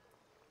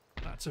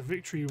 That's a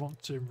victory we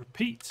want to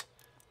repeat.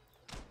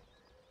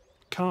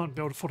 Can't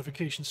build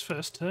fortifications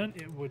first turn,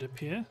 it would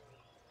appear.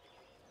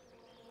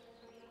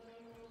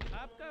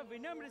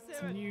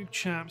 The new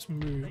chaps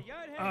move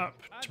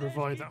up to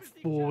provide that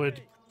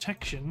forward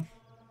protection.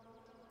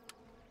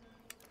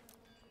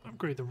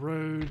 Upgrade the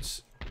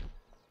roads.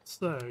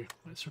 So,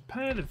 let's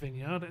repair the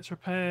vineyard. Let's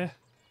repair...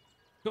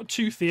 We've got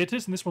 2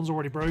 theatres, and this one's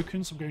already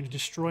broken, so I'm going to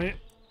destroy it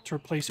to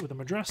replace it with a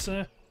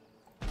madrasa.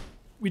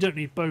 We don't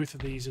need both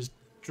of these as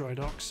dry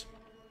docks.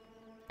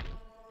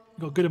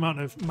 We've got a good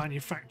amount of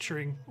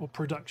manufacturing or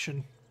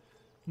production.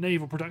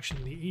 Naval production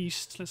in the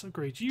east. Let's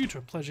upgrade you to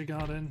a pleasure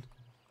garden.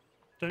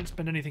 Don't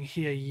spend anything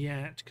here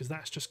yet, because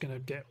that's just going to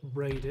get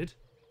raided.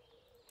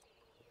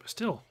 But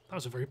still, that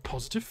was a very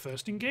positive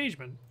first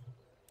engagement.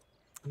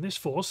 And this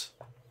force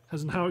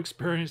has now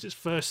experienced its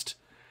first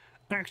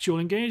actual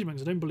engagement,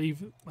 because I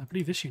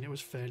believe this unit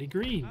was fairly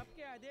green.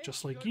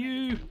 Just like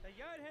you.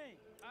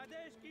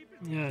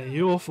 Yeah,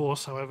 your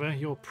force, however,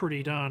 you're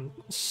pretty darn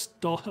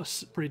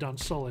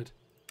solid.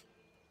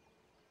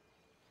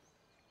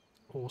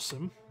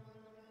 Awesome.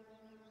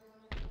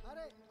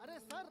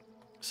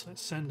 So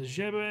let's send the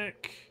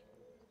Zebek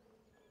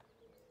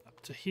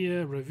up to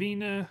here,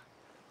 Ravina.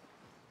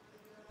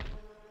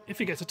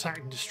 If it gets attacked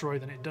and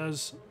destroyed, then it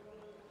does.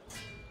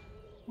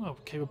 Well,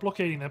 okay, we're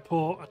blockading their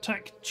port.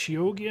 Attack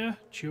Chioggia.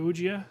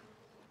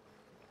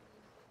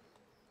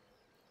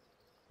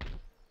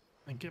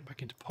 And get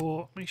back into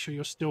port. Make sure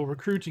you're still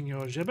recruiting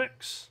your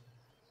Zebeks.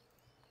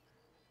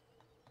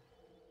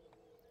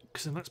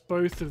 Because then that's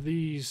both of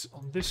these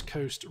on this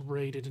coast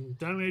raided and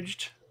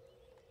damaged.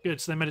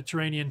 Good, so their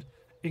Mediterranean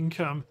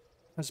income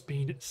has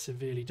been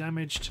severely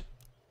damaged.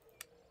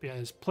 But yeah,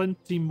 there's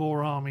plenty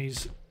more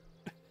armies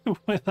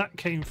where that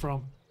came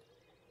from.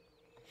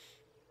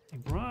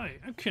 Right,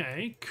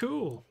 okay,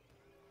 cool.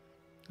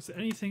 Is there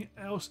anything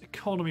else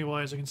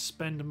economy-wise I can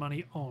spend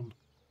money on?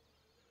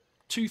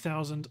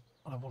 2,000,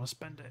 I want to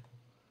spend it.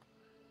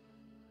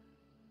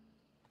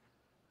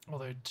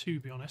 Although, to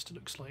be honest, it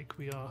looks like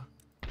we are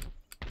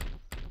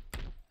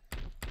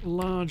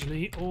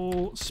largely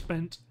all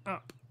spent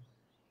up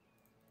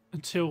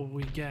until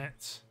we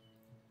get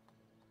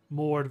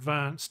more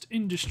advanced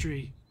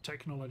industry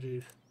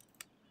technology.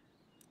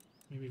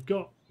 I mean, we've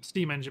got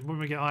steam engine. When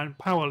we get iron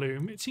power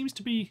loom, it seems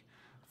to be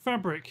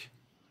fabric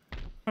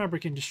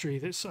industry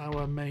that's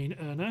our main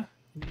earner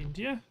in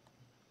India.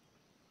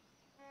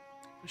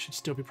 It should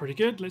still be pretty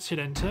good. Let's hit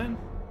end turn.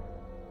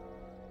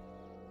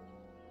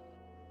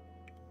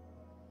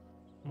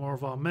 More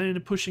of our men are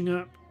pushing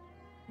up.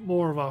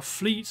 More of our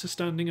fleets are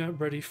standing up,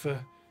 ready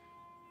for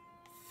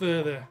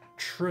further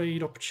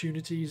trade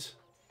opportunities.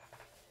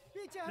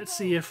 Let's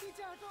see if...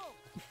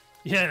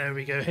 Yeah, there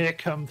we go. Here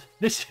comes...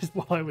 This is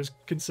what I was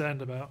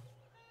concerned about.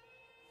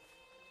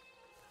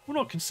 Well,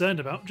 not concerned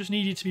about, just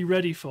needed to be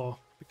ready for.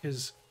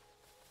 Because...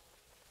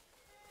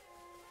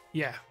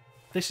 Yeah,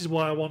 this is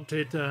why I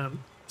wanted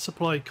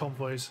supply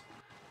convoys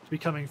to be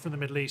coming from the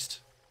Middle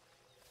East.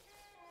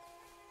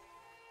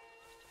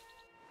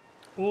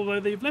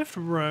 Although they've left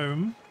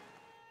Rome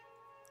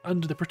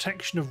under the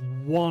protection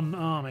of one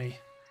army.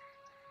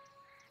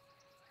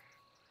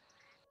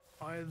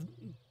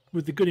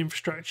 With the good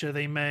infrastructure,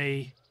 they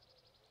may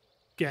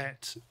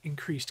get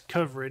increased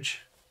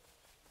coverage.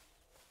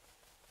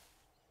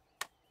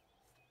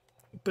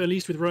 But at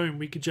least with Rome,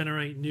 we could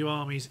generate new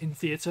armies in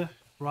theatre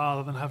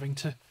rather than having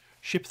to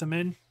ship them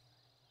in.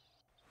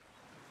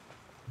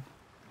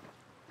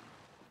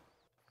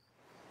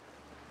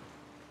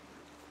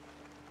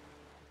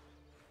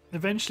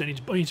 Eventually, I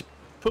need to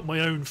put my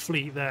own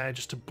fleet there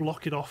just to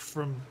block it off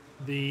from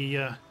the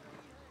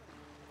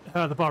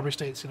Barbary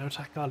States going to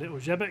attack our little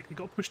Zebek. They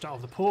got pushed out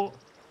of the port.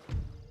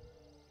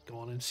 Go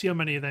on and see how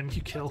many of them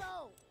you kill.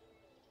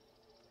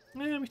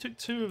 Yeah, we took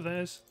 2 of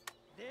theirs.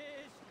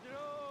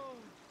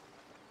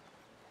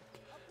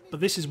 But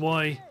this is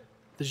why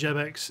the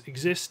Zebeks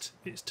exist.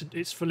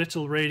 It's for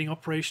little raiding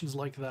operations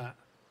like that.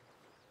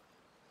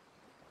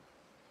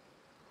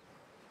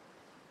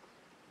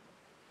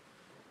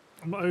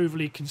 I'm not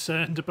overly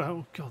concerned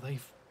about... God, they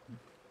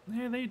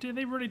really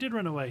did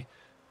run away.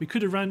 We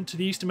could have ran to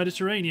the Eastern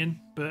Mediterranean,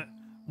 but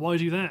why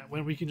do that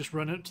when we can just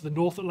run out to the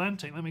North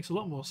Atlantic? That makes a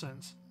lot more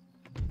sense.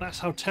 That's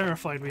how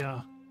terrified we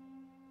are.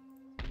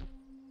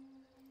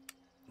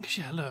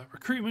 Yeah, look,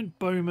 recruitment,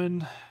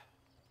 bowmen,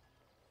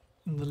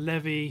 and the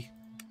levy.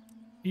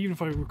 Even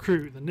if I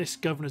recruit, then this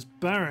governor's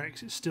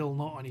barracks is still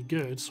not any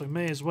good, so I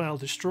may as well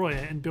destroy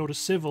it and build a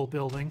civil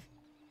building,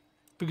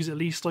 because at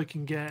least I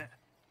can get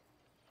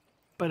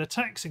better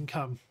tax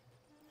income.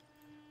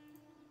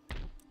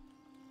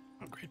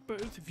 Upgrade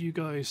both of you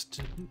guys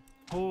to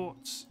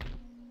ports.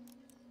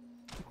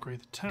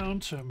 Upgrade the town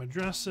to a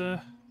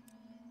madrasa.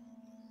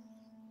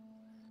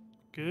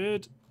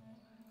 Good.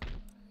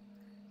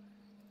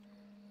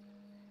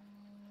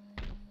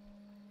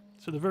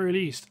 So at the very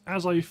least,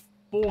 as I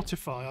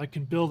fortify, I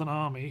can build an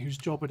army whose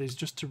job it is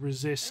just to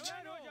resist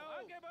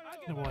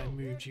I don't know why I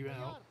moved you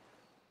out.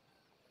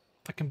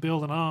 I can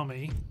build an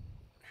army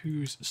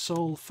whose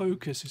sole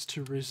focus is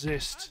to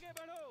resist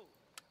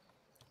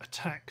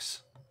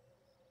attacks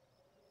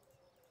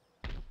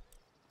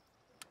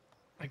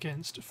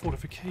against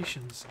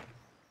fortifications.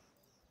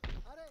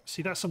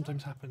 See, that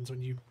sometimes happens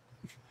when you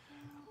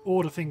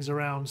order things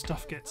around,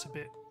 stuff gets a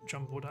bit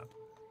jumbled up.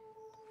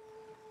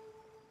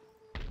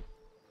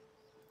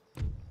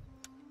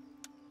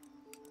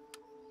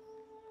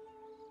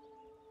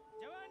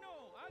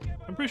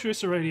 I'm pretty sure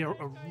Israeli are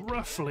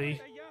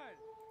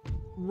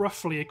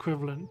roughly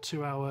equivalent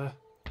to our...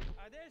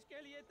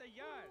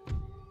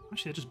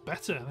 Actually, they're just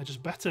better. They're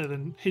just better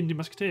than Hindu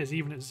Musketeers,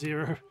 even at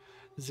zero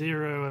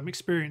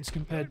experience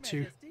compared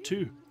to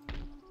 2.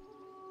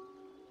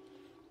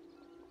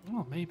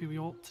 Well, maybe we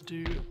ought to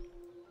do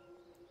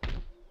a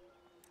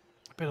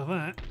bit of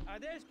that.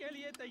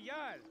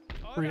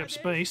 Free up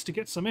space to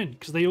get some in,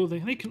 because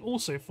they can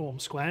also form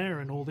square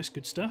and all this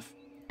good stuff.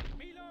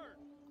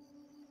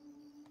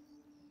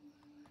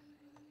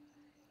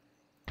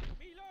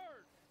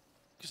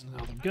 Because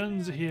now the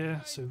guns are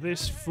here, so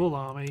this full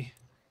army.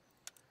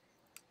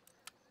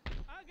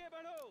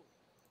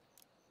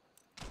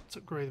 Let's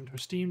upgrade them to a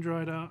steam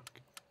dried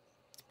arc.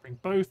 Bring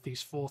both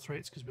these 4th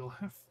rates because we'll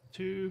have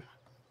to.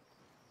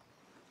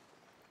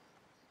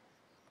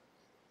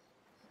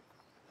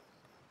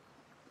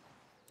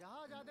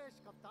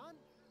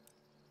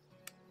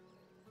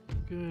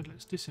 Good,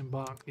 let's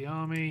disembark the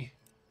army.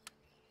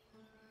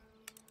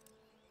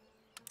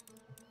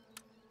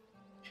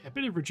 Yeah, a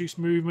bit of reduced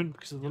movement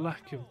because of the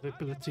lack of the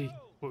ability.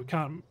 Well, we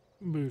can't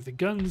move the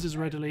guns as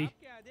readily.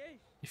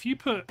 If you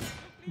put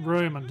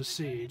Rome under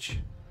siege,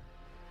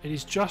 it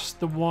is just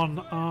the one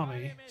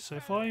army. So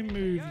if I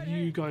move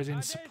you guys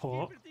in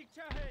support,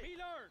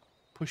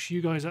 push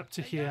you guys up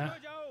to here,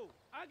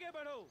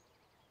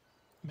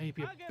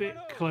 maybe a bit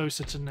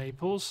closer to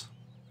Naples.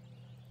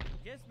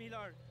 Yes, my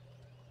lord.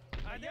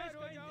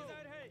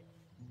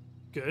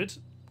 Good.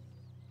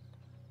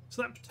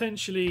 So that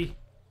potentially...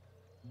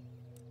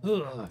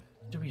 Ugh.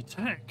 Do we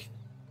attack?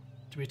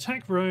 Do we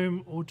attack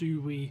Rome or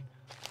do we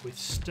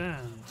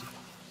withstand?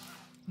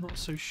 Not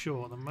so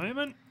sure at the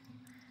moment.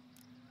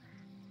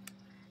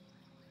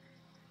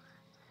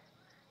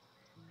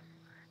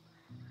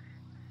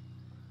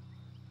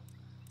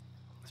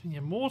 I mean, yeah,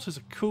 mortars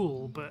are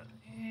cool, but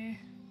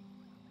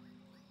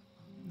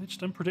they're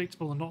just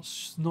unpredictable and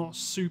not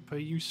super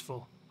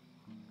useful.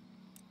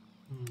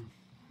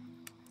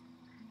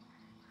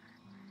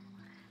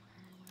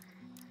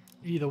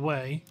 Either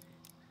way,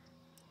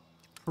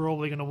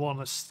 probably going to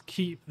want to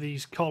keep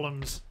these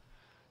columns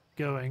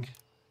going.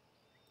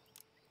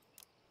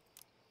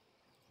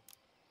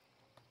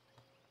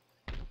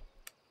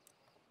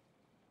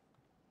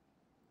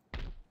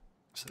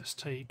 So let's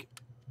take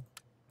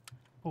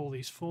all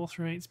these 4th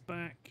rates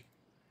back.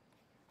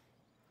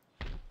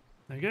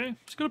 There we go.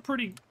 It's got a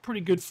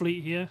pretty good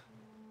fleet here.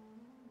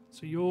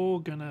 So you're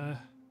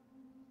gonna...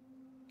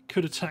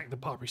 Could attack the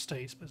Barbary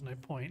States, but there's no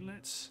point.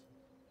 Let's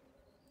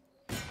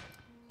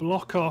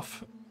block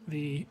off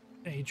the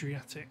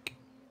Adriatic.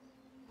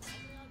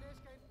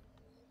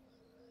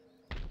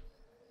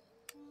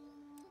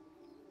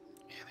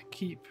 Yeah, then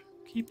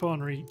keep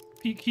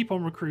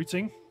on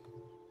recruiting.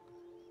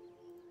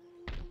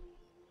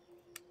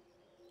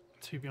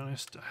 To be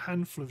honest, a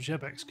handful of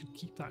Jebeks could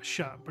keep that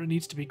shut, but it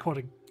needs to be quite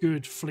a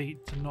good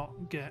fleet to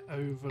not get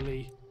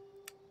overly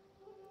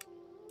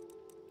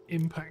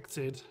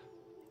impacted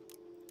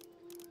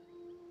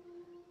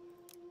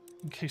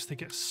in case they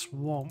get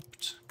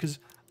swamped. Because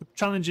the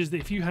challenge is that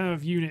if you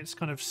have units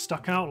kind of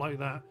stuck out like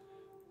that,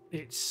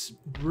 it's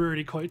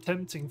really quite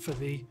tempting for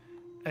the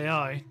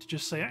AI to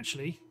just say,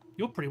 actually,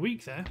 you're pretty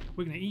weak there.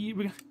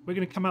 We're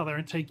gonna come out there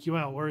and take you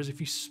out. Whereas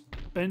if you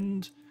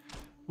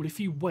if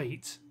you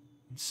wait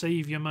and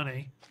save your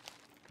money,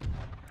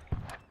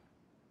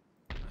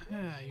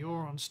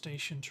 you're on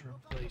station to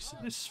replace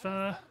this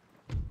fella.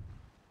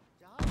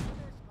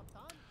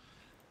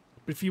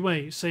 But if you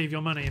wait, save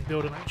your money and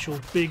build an actual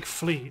big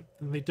fleet,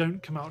 then they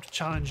don't come out to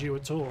challenge you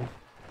at all.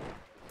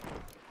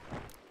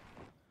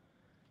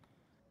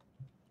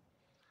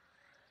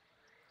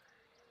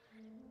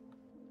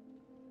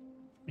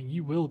 I mean,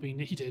 you will be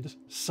needed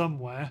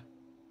somewhere.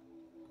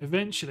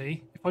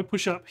 Eventually, if I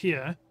push up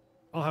here,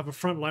 I'll have a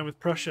front line with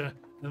Prussia,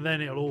 and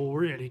then it'll all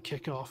really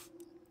kick off.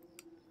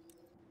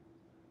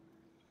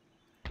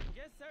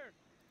 Yes, sir.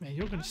 Yeah,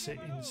 you're going to sit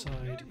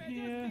inside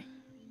here.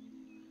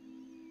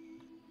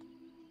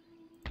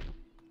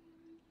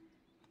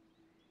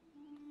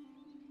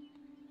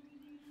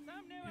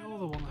 You're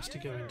the one that has to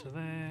go into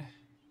there.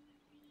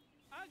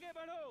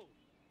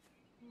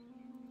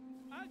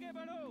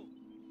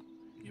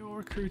 You're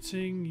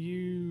recruiting.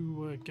 You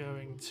were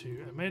going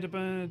to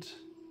Ahmedabad.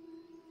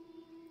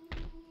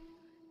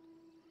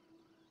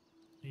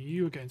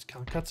 You were going to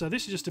Calcutta.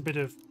 This is just a bit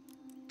of...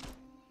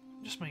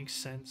 just makes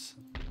sense.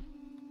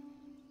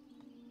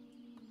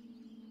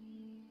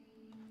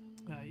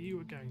 You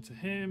were going to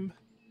him.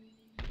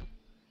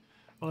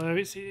 Although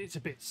it's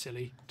a bit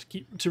silly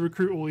to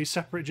recruit all these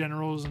separate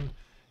generals and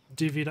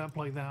divvied up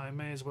like that, I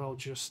may as well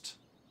just...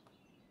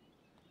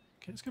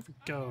 Okay, let's go for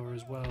Goa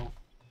as well.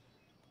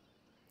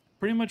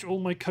 Pretty much all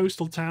my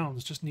coastal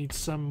towns just need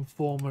some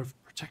form of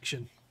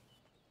protection.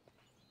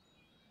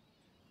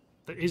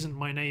 That isn't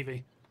my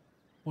navy.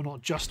 Well,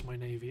 not just my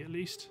navy, at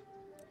least.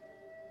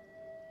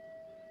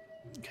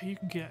 Okay, you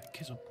can get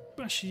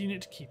Kizobashi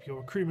unit to keep your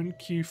recruitment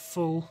queue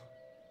full.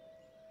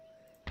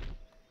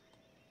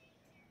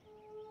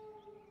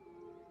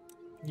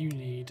 You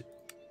need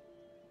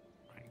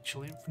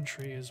actual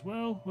infantry as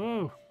well.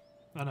 Whoa.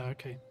 Oh no,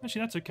 okay.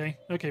 Actually, that's okay.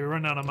 Okay, we're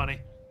running out of money.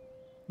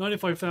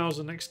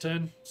 95,000 next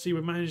turn. See,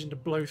 we're managing to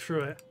blow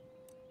through it.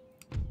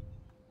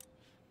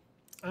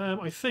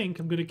 I think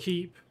I'm going to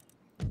keep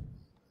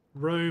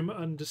Rome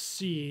under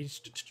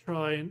siege to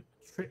try and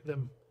trick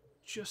them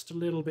just a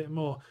little bit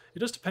more. It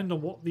does depend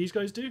on what these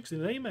guys do, because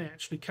they may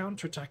actually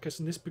counterattack us,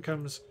 and this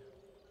becomes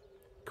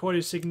quite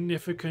a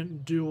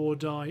significant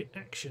do-or-die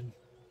action,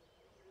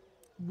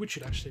 which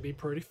should actually be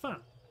pretty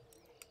fun.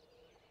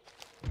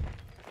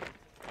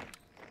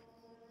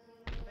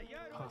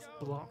 Path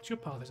blocked. Your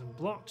path isn't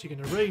blocked. You're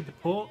going to raid the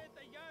port.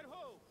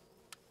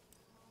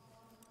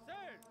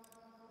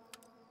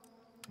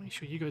 Make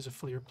sure you guys are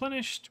fully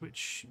replenished,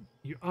 which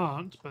you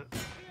aren't, but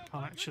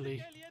can't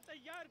actually...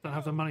 Don't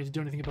have the money to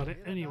do anything about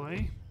it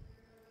anyway.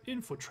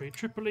 Infiltrate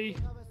Tripoli.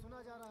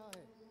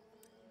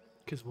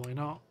 Because why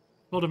not?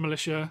 A lot of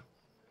militia.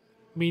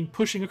 I mean,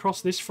 pushing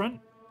across this front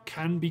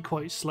can be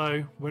quite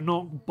slow. We're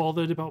not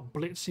bothered about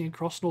blitzing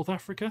across North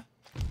Africa.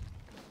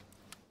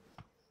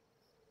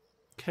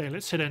 Okay,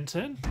 let's hit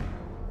N10.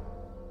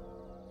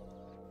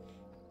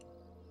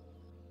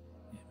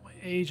 Yeah, my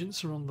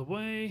agents are on the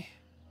way.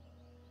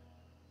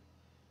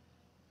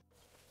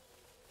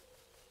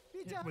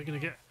 Yeah, we're going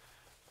to get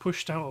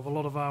pushed out of a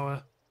lot of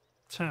our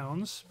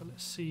towns, but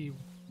let's see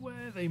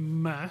where they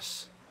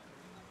mass.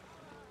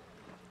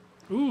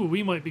 Ooh,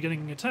 we might be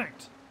getting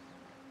attacked.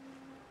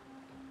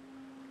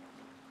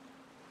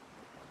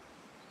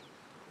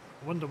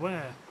 I wonder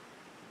where.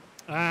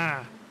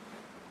 Ah.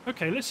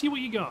 Okay, let's see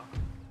what you got.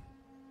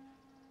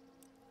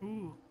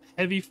 Ooh,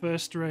 heavy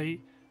first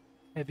rate,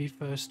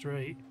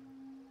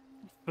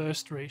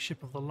 first rate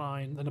ship of the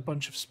line, then a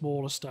bunch of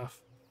smaller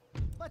stuff.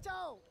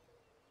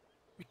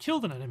 We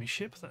killed an enemy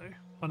ship though.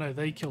 Oh no,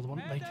 they killed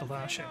one. They killed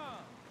our ship.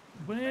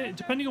 Where,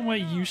 depending on where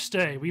you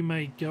stay, we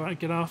may go out and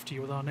get after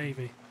you with our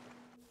navy.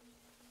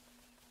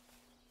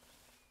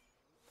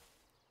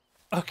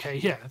 Okay,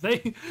 yeah,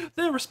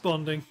 they're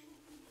responding.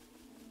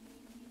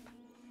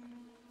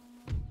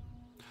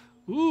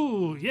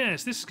 Ooh,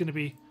 yes, this is going to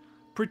be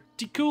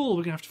pretty cool.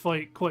 We're going to have to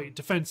fight quite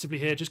defensively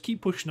here. Just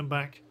keep pushing them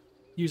back.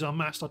 Use our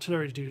massed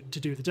artillery to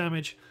do the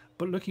damage.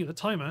 But looking at the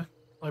timer,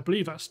 I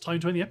believe that's time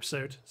to end the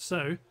episode.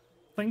 So,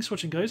 thanks for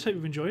watching, guys. Hope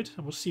you've enjoyed,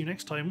 and we'll see you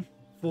next time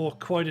for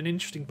quite an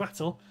interesting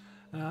battle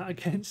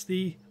against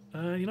the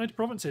United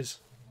Provinces.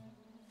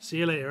 See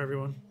you later,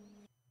 everyone.